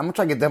more. I'm going to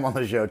try to get them on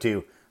the show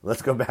too.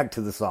 Let's go back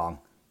to the song.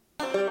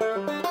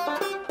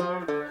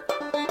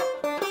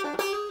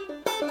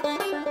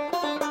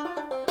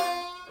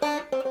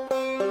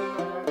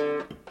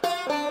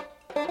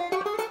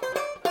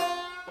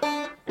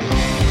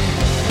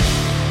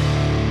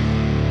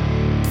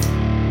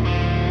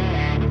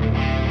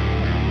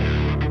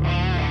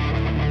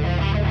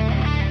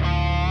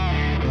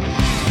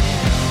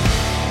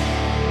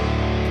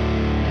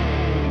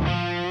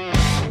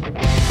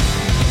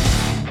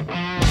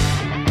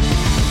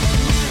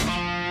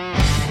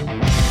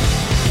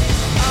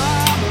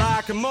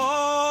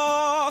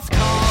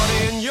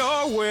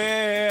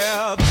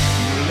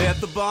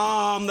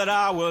 That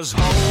I was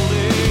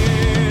holding.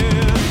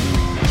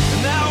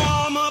 And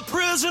now I'm a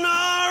prisoner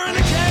in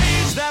a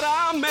cage that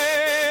I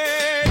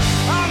made.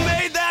 I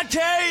made that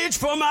cage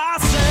for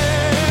myself.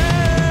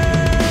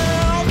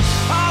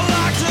 I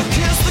like to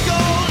kiss the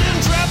golden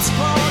drops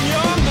upon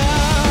your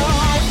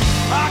mouth.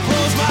 I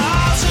close my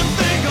eyes and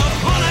think of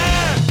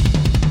honey.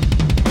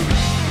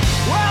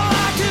 Well,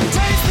 I can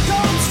taste the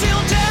cold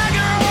steel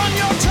dagger on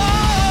your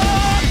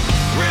tongue,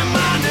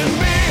 reminding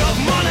me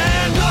of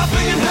money.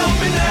 Nothing can help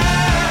me now.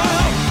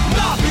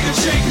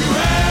 Shake me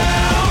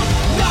round,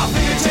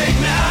 nothing can take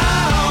me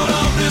out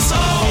of this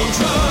old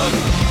drug.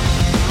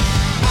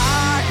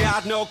 I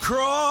got no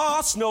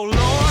cross, no Lord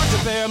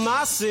to bear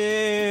my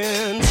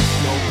sins,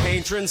 no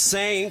patron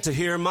saint to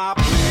hear my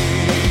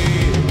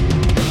plea.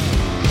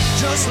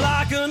 Just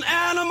like an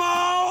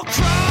animal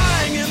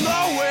crying in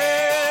the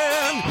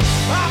wind,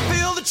 I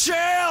feel the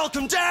chill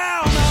come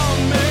down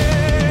on me.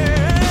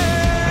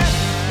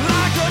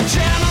 Like a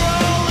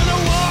general in a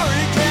war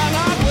he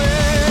cannot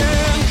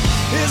win,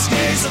 his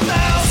gaze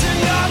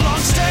 1,000-yard-long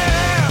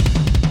stare.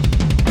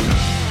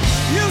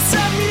 You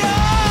set me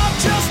up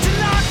just to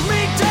knock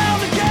me down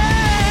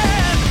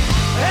again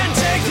and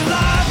take the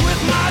life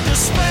with my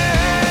despair.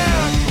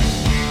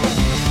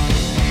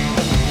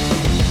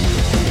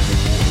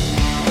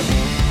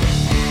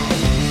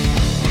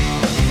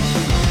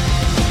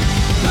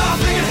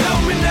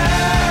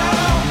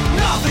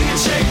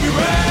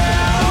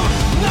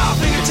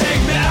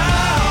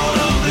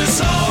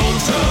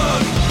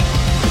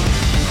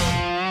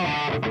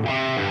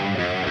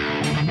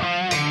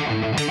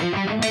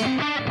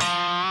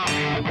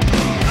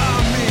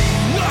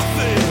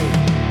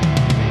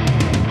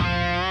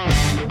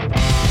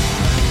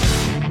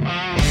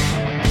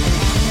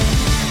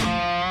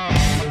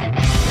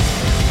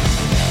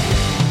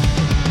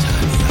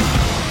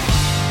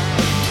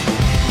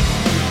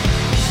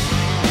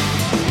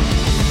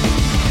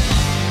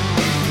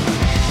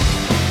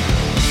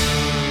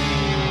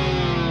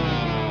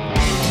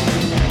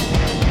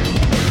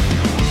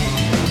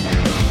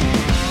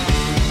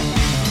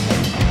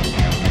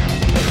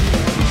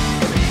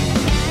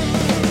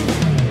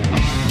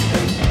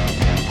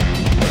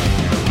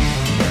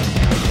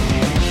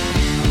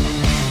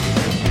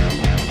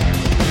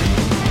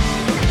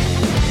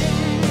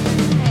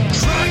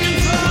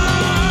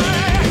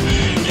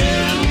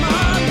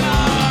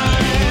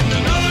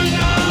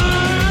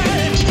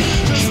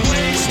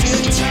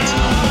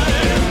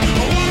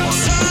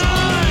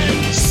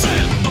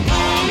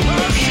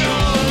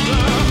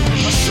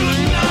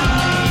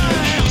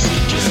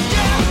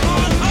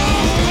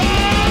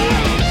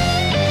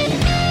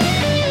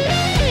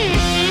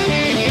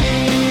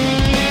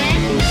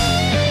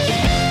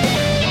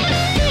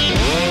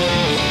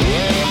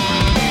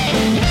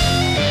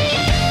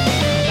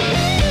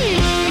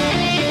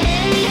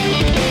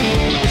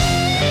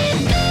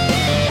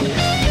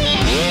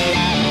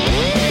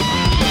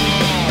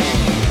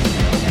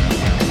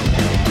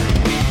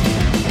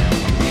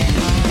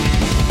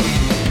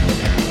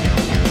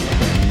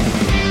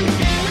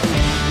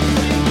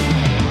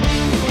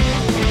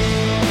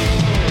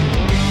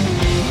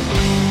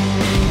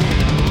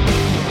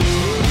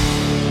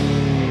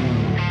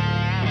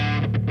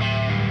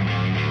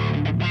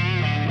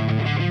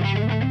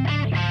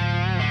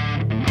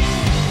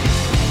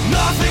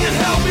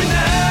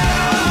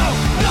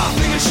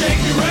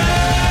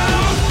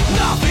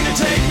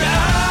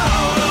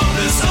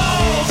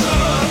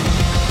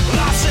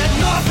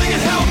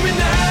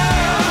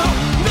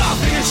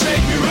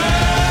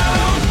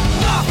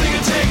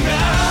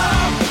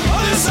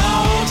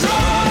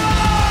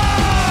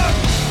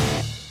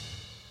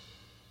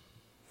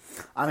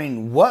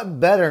 what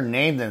better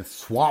name than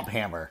Swamp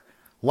Hammer?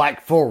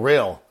 Like, for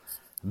real.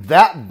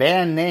 That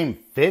band name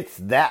fits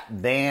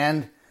that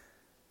band.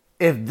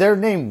 If their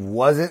name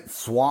wasn't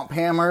Swamp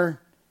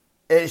Hammer,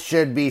 it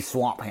should be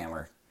Swamp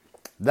Hammer.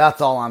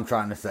 That's all I'm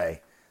trying to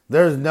say.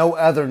 There's no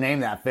other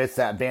name that fits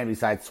that band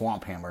besides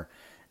Swamp Hammer.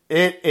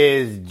 It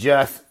is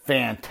just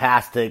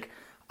fantastic.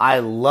 I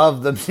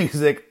love the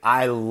music.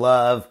 I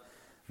love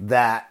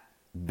that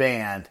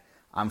band.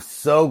 I'm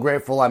so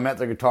grateful I met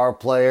the guitar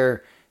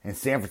player in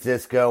San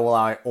Francisco while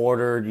I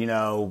ordered,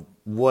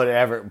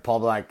 whatever,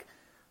 probably like,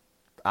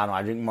 I don't know,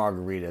 I drink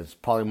margaritas.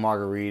 Probably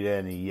margarita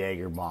and a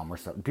Jaeger bomb or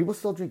something. People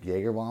still drink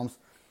Jaeger bombs?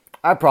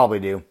 I probably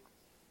do.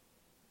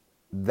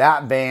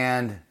 That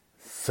band,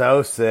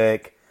 so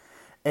sick.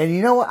 And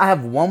you know what? I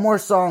have one more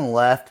song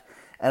left,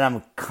 and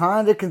I'm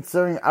kind of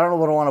considering, I don't know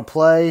what I want to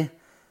play.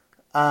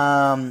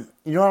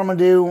 You know what I'm going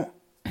to do?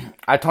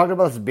 I talked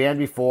about this band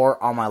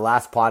before on my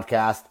last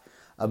podcast,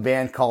 a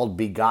band called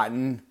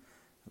Begotten.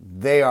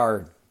 They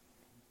are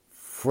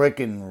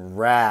freaking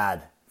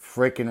rad.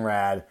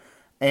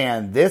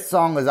 And this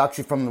song is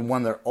actually from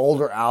one of their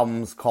older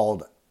albums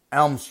called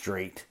Elm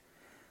Street.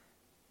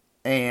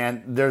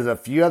 And there's a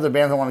few other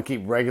bands I want to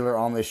keep regular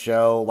on this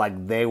show,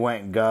 like They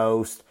Went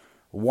Ghost.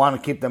 Want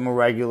to keep them a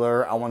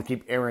regular. I want to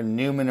keep Aaron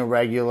Newman a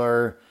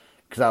regular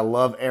because I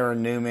love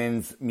Aaron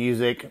Newman's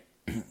music.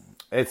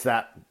 It's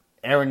that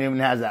Aaron Newman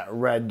has that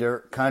red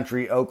dirt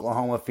country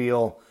Oklahoma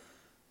feel.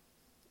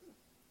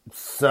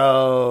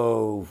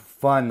 So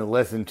fun to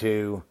listen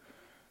to.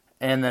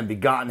 And then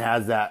Begotten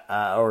has that,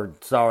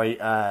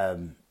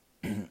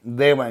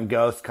 They Went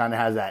Ghost kind of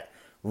has that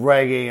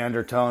reggae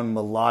undertone,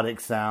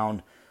 melodic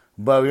sound.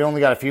 But we only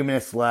got a few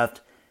minutes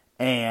left,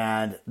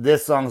 and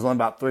this song's only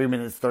about 3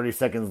 minutes, 30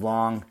 seconds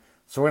long.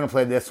 So we're going to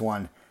play this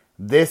one.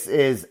 This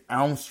is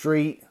Elm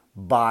Street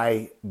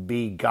by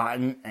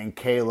Begotten and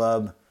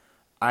Caleb.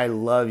 I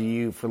love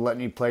you for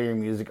letting me play your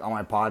music on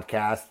my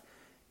podcast.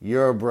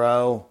 You're a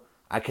bro.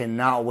 I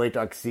cannot wait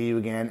till I can see you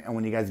again. And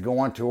when you guys go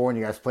on tour and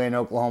you guys play in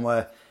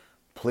Oklahoma,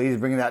 please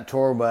bring that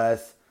tour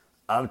bus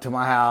up to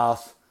my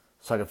house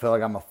so I can feel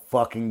like I'm a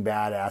fucking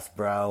badass,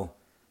 bro.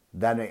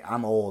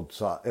 I'm old,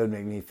 so it would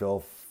make me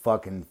feel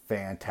fucking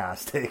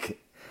fantastic.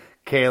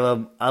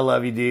 Caleb, I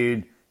love you,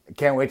 dude. I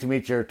can't wait to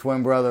meet your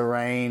twin brother,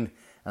 Rain.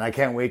 And I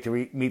can't wait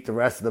to meet the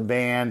rest of the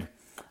band.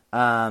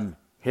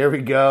 Here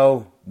we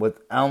go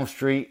with Elm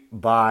Street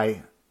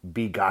by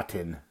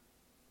Begotten.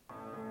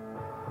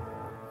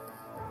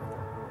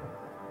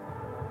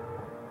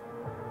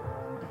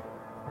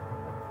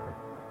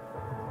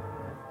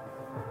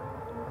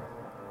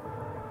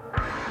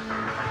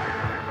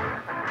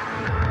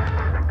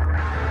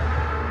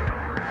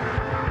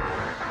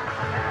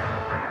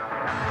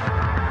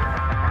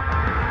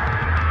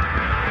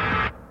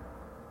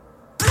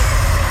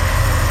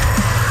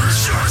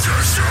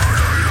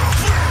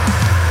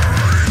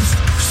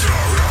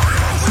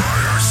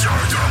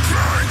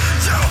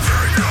 You'll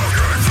bring no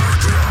good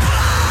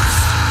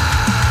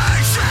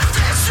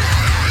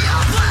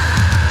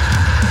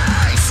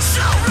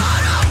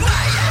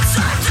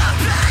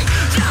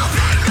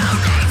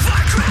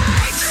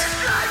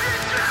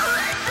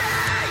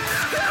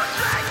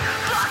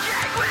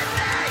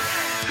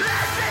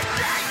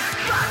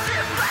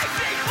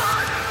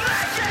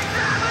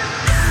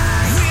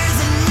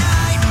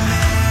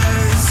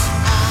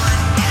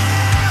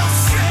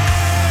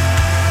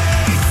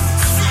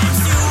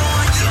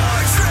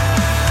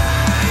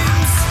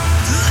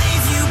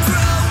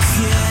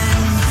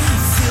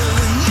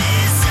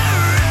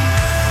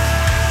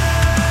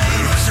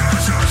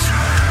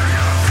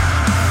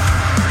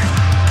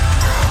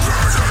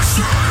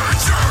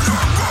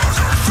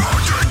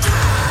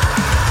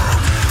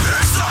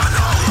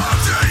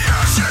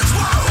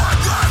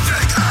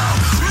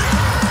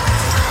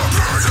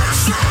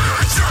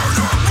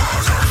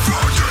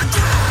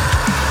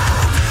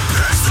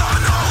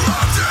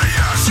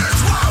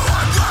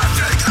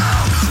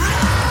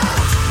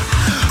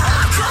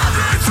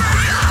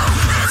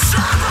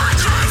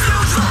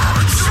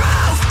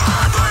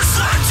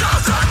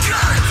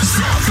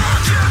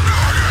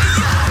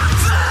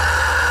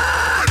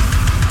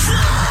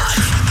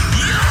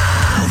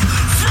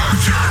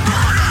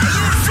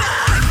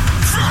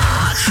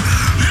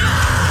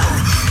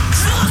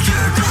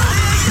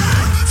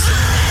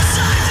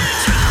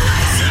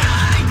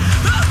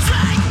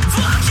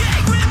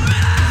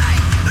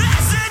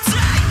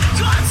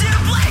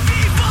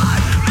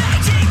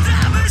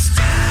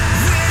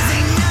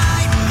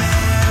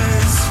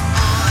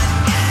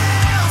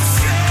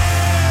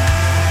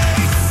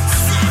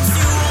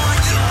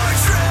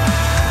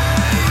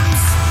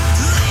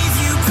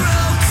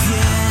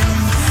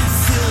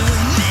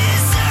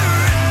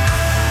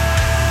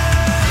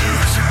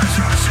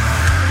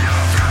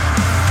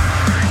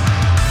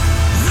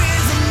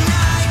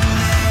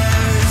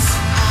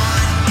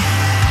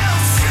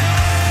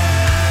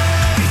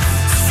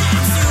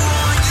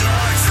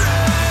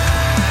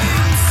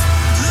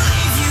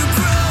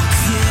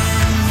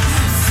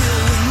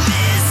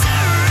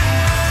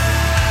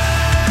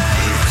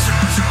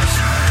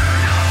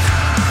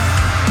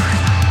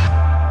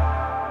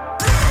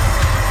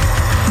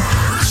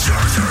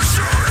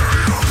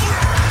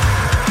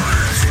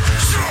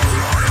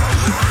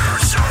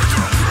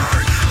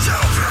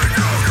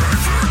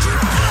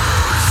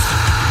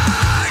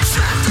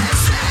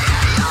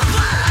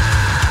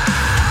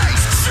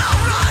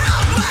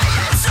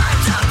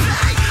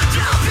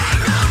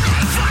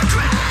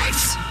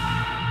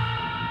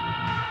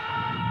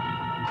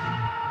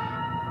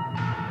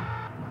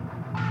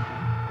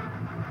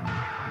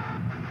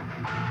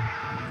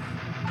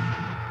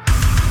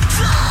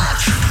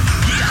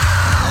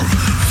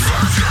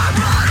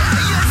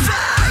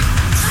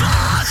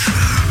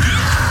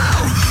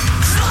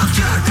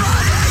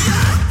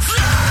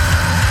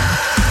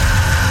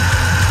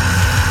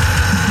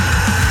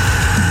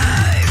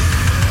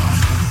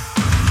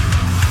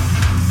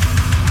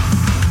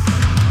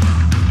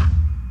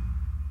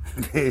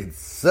Dude,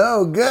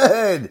 so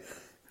good.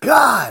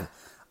 God,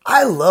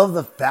 I love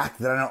the fact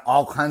that I know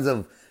all kinds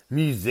of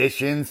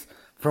musicians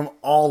from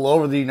all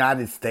over the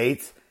United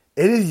States.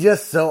 It is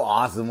just so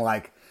awesome.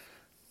 Like,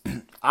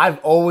 I've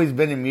always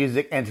been in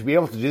music, and to be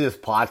able to do this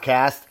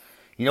podcast,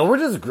 we're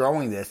just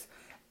growing this.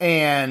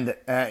 And,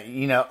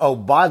 oh,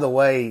 by the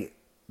way,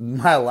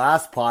 my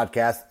last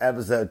podcast,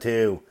 episode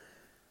 2,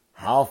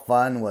 how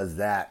fun was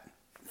that?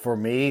 For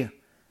me,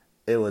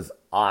 it was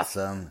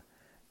awesome.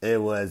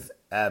 It was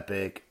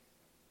epic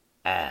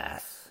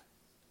ass.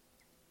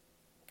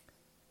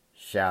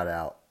 Shout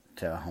out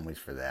to our homies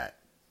for that.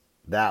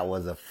 That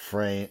was a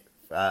fun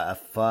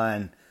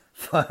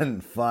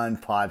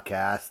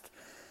podcast.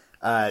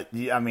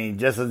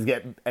 Just doesn't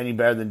get any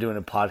better than doing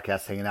a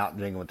podcast, hanging out and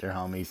drinking with your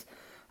homies.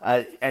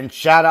 And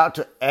shout out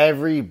to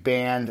every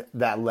band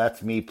that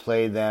lets me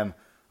play them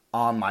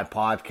on my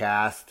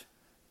podcast.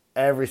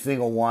 Every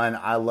single one.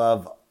 I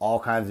love all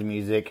kinds of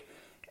music,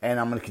 and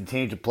I'm going to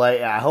continue to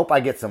play. I hope I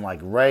get some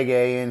like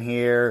reggae in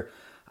here.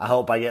 I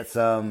hope I get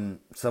some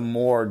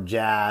more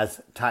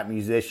jazz type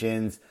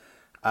musicians,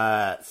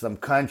 some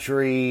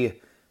country,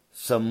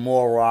 some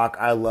more rock.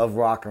 I love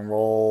rock and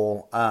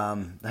roll.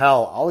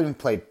 Hell, I'll even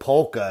play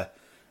polka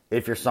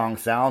if your song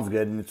sounds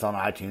good and it's on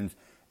iTunes.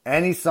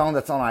 Any song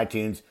that's on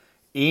iTunes,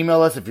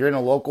 email us if you're in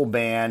a local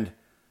band,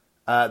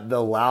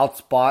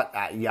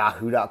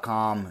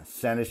 theloudspot@yahoo.com.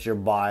 Send us your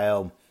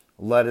bio.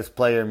 Let us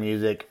play your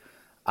music.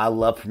 I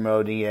love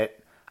promoting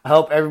it. I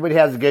hope everybody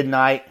has a good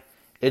night.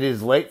 It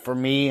is late for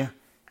me,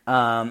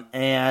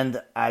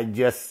 and I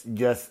just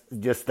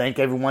thank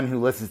everyone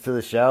who listens to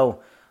the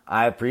show.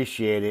 I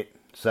appreciate it.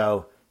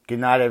 So, good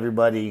night,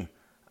 everybody.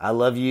 I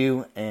love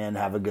you, and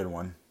have a good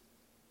one.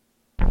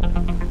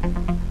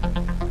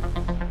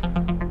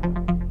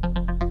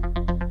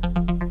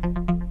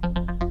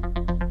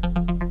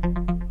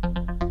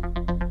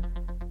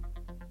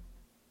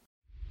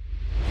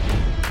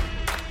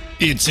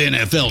 It's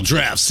NFL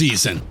draft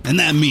season, and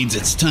that means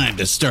it's time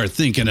to start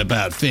thinking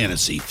about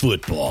fantasy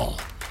football.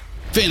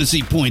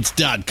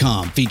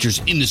 FantasyPoints.com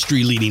features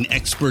industry-leading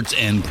experts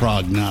and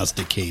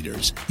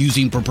prognosticators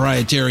using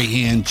proprietary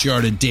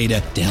hand-charted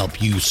data to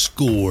help you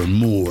score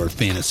more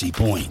fantasy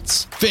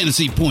points.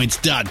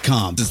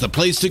 FantasyPoints.com is the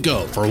place to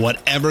go for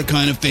whatever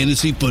kind of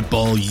fantasy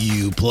football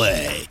you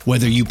play.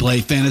 Whether you play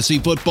fantasy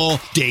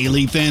football,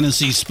 daily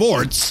fantasy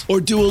sports,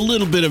 or do a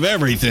little bit of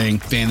everything,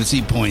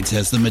 Fantasy Points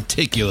has the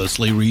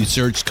meticulously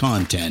researched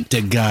content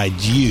to guide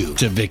you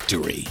to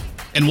victory.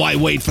 And why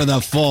wait for the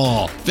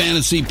fall?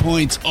 Fantasy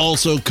Points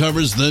also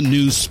covers the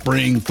new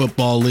spring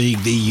football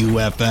league, the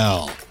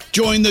UFL.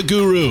 Join the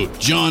guru,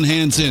 John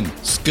Hansen,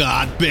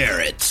 Scott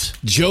Barrett,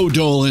 Joe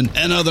Dolan,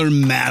 and other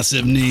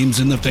massive names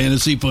in the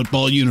fantasy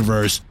football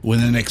universe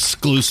with an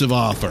exclusive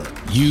offer.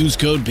 Use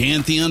code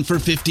Pantheon for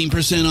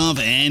 15% off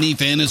any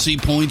Fantasy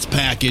Points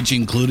package,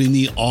 including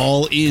the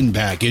all-in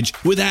package,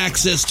 with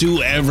access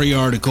to every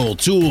article,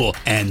 tool,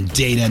 and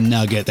data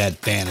nugget that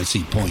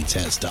Fantasy Points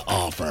has to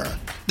offer.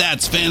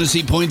 That's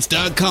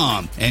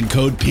FantasyPoints.com and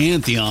code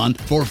Pantheon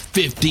for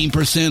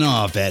 15%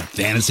 off at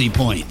Fantasy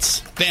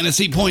Points.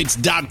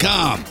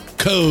 FantasyPoints.com,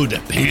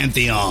 code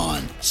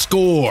Pantheon.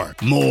 Score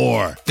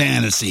more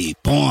fantasy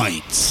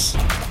points.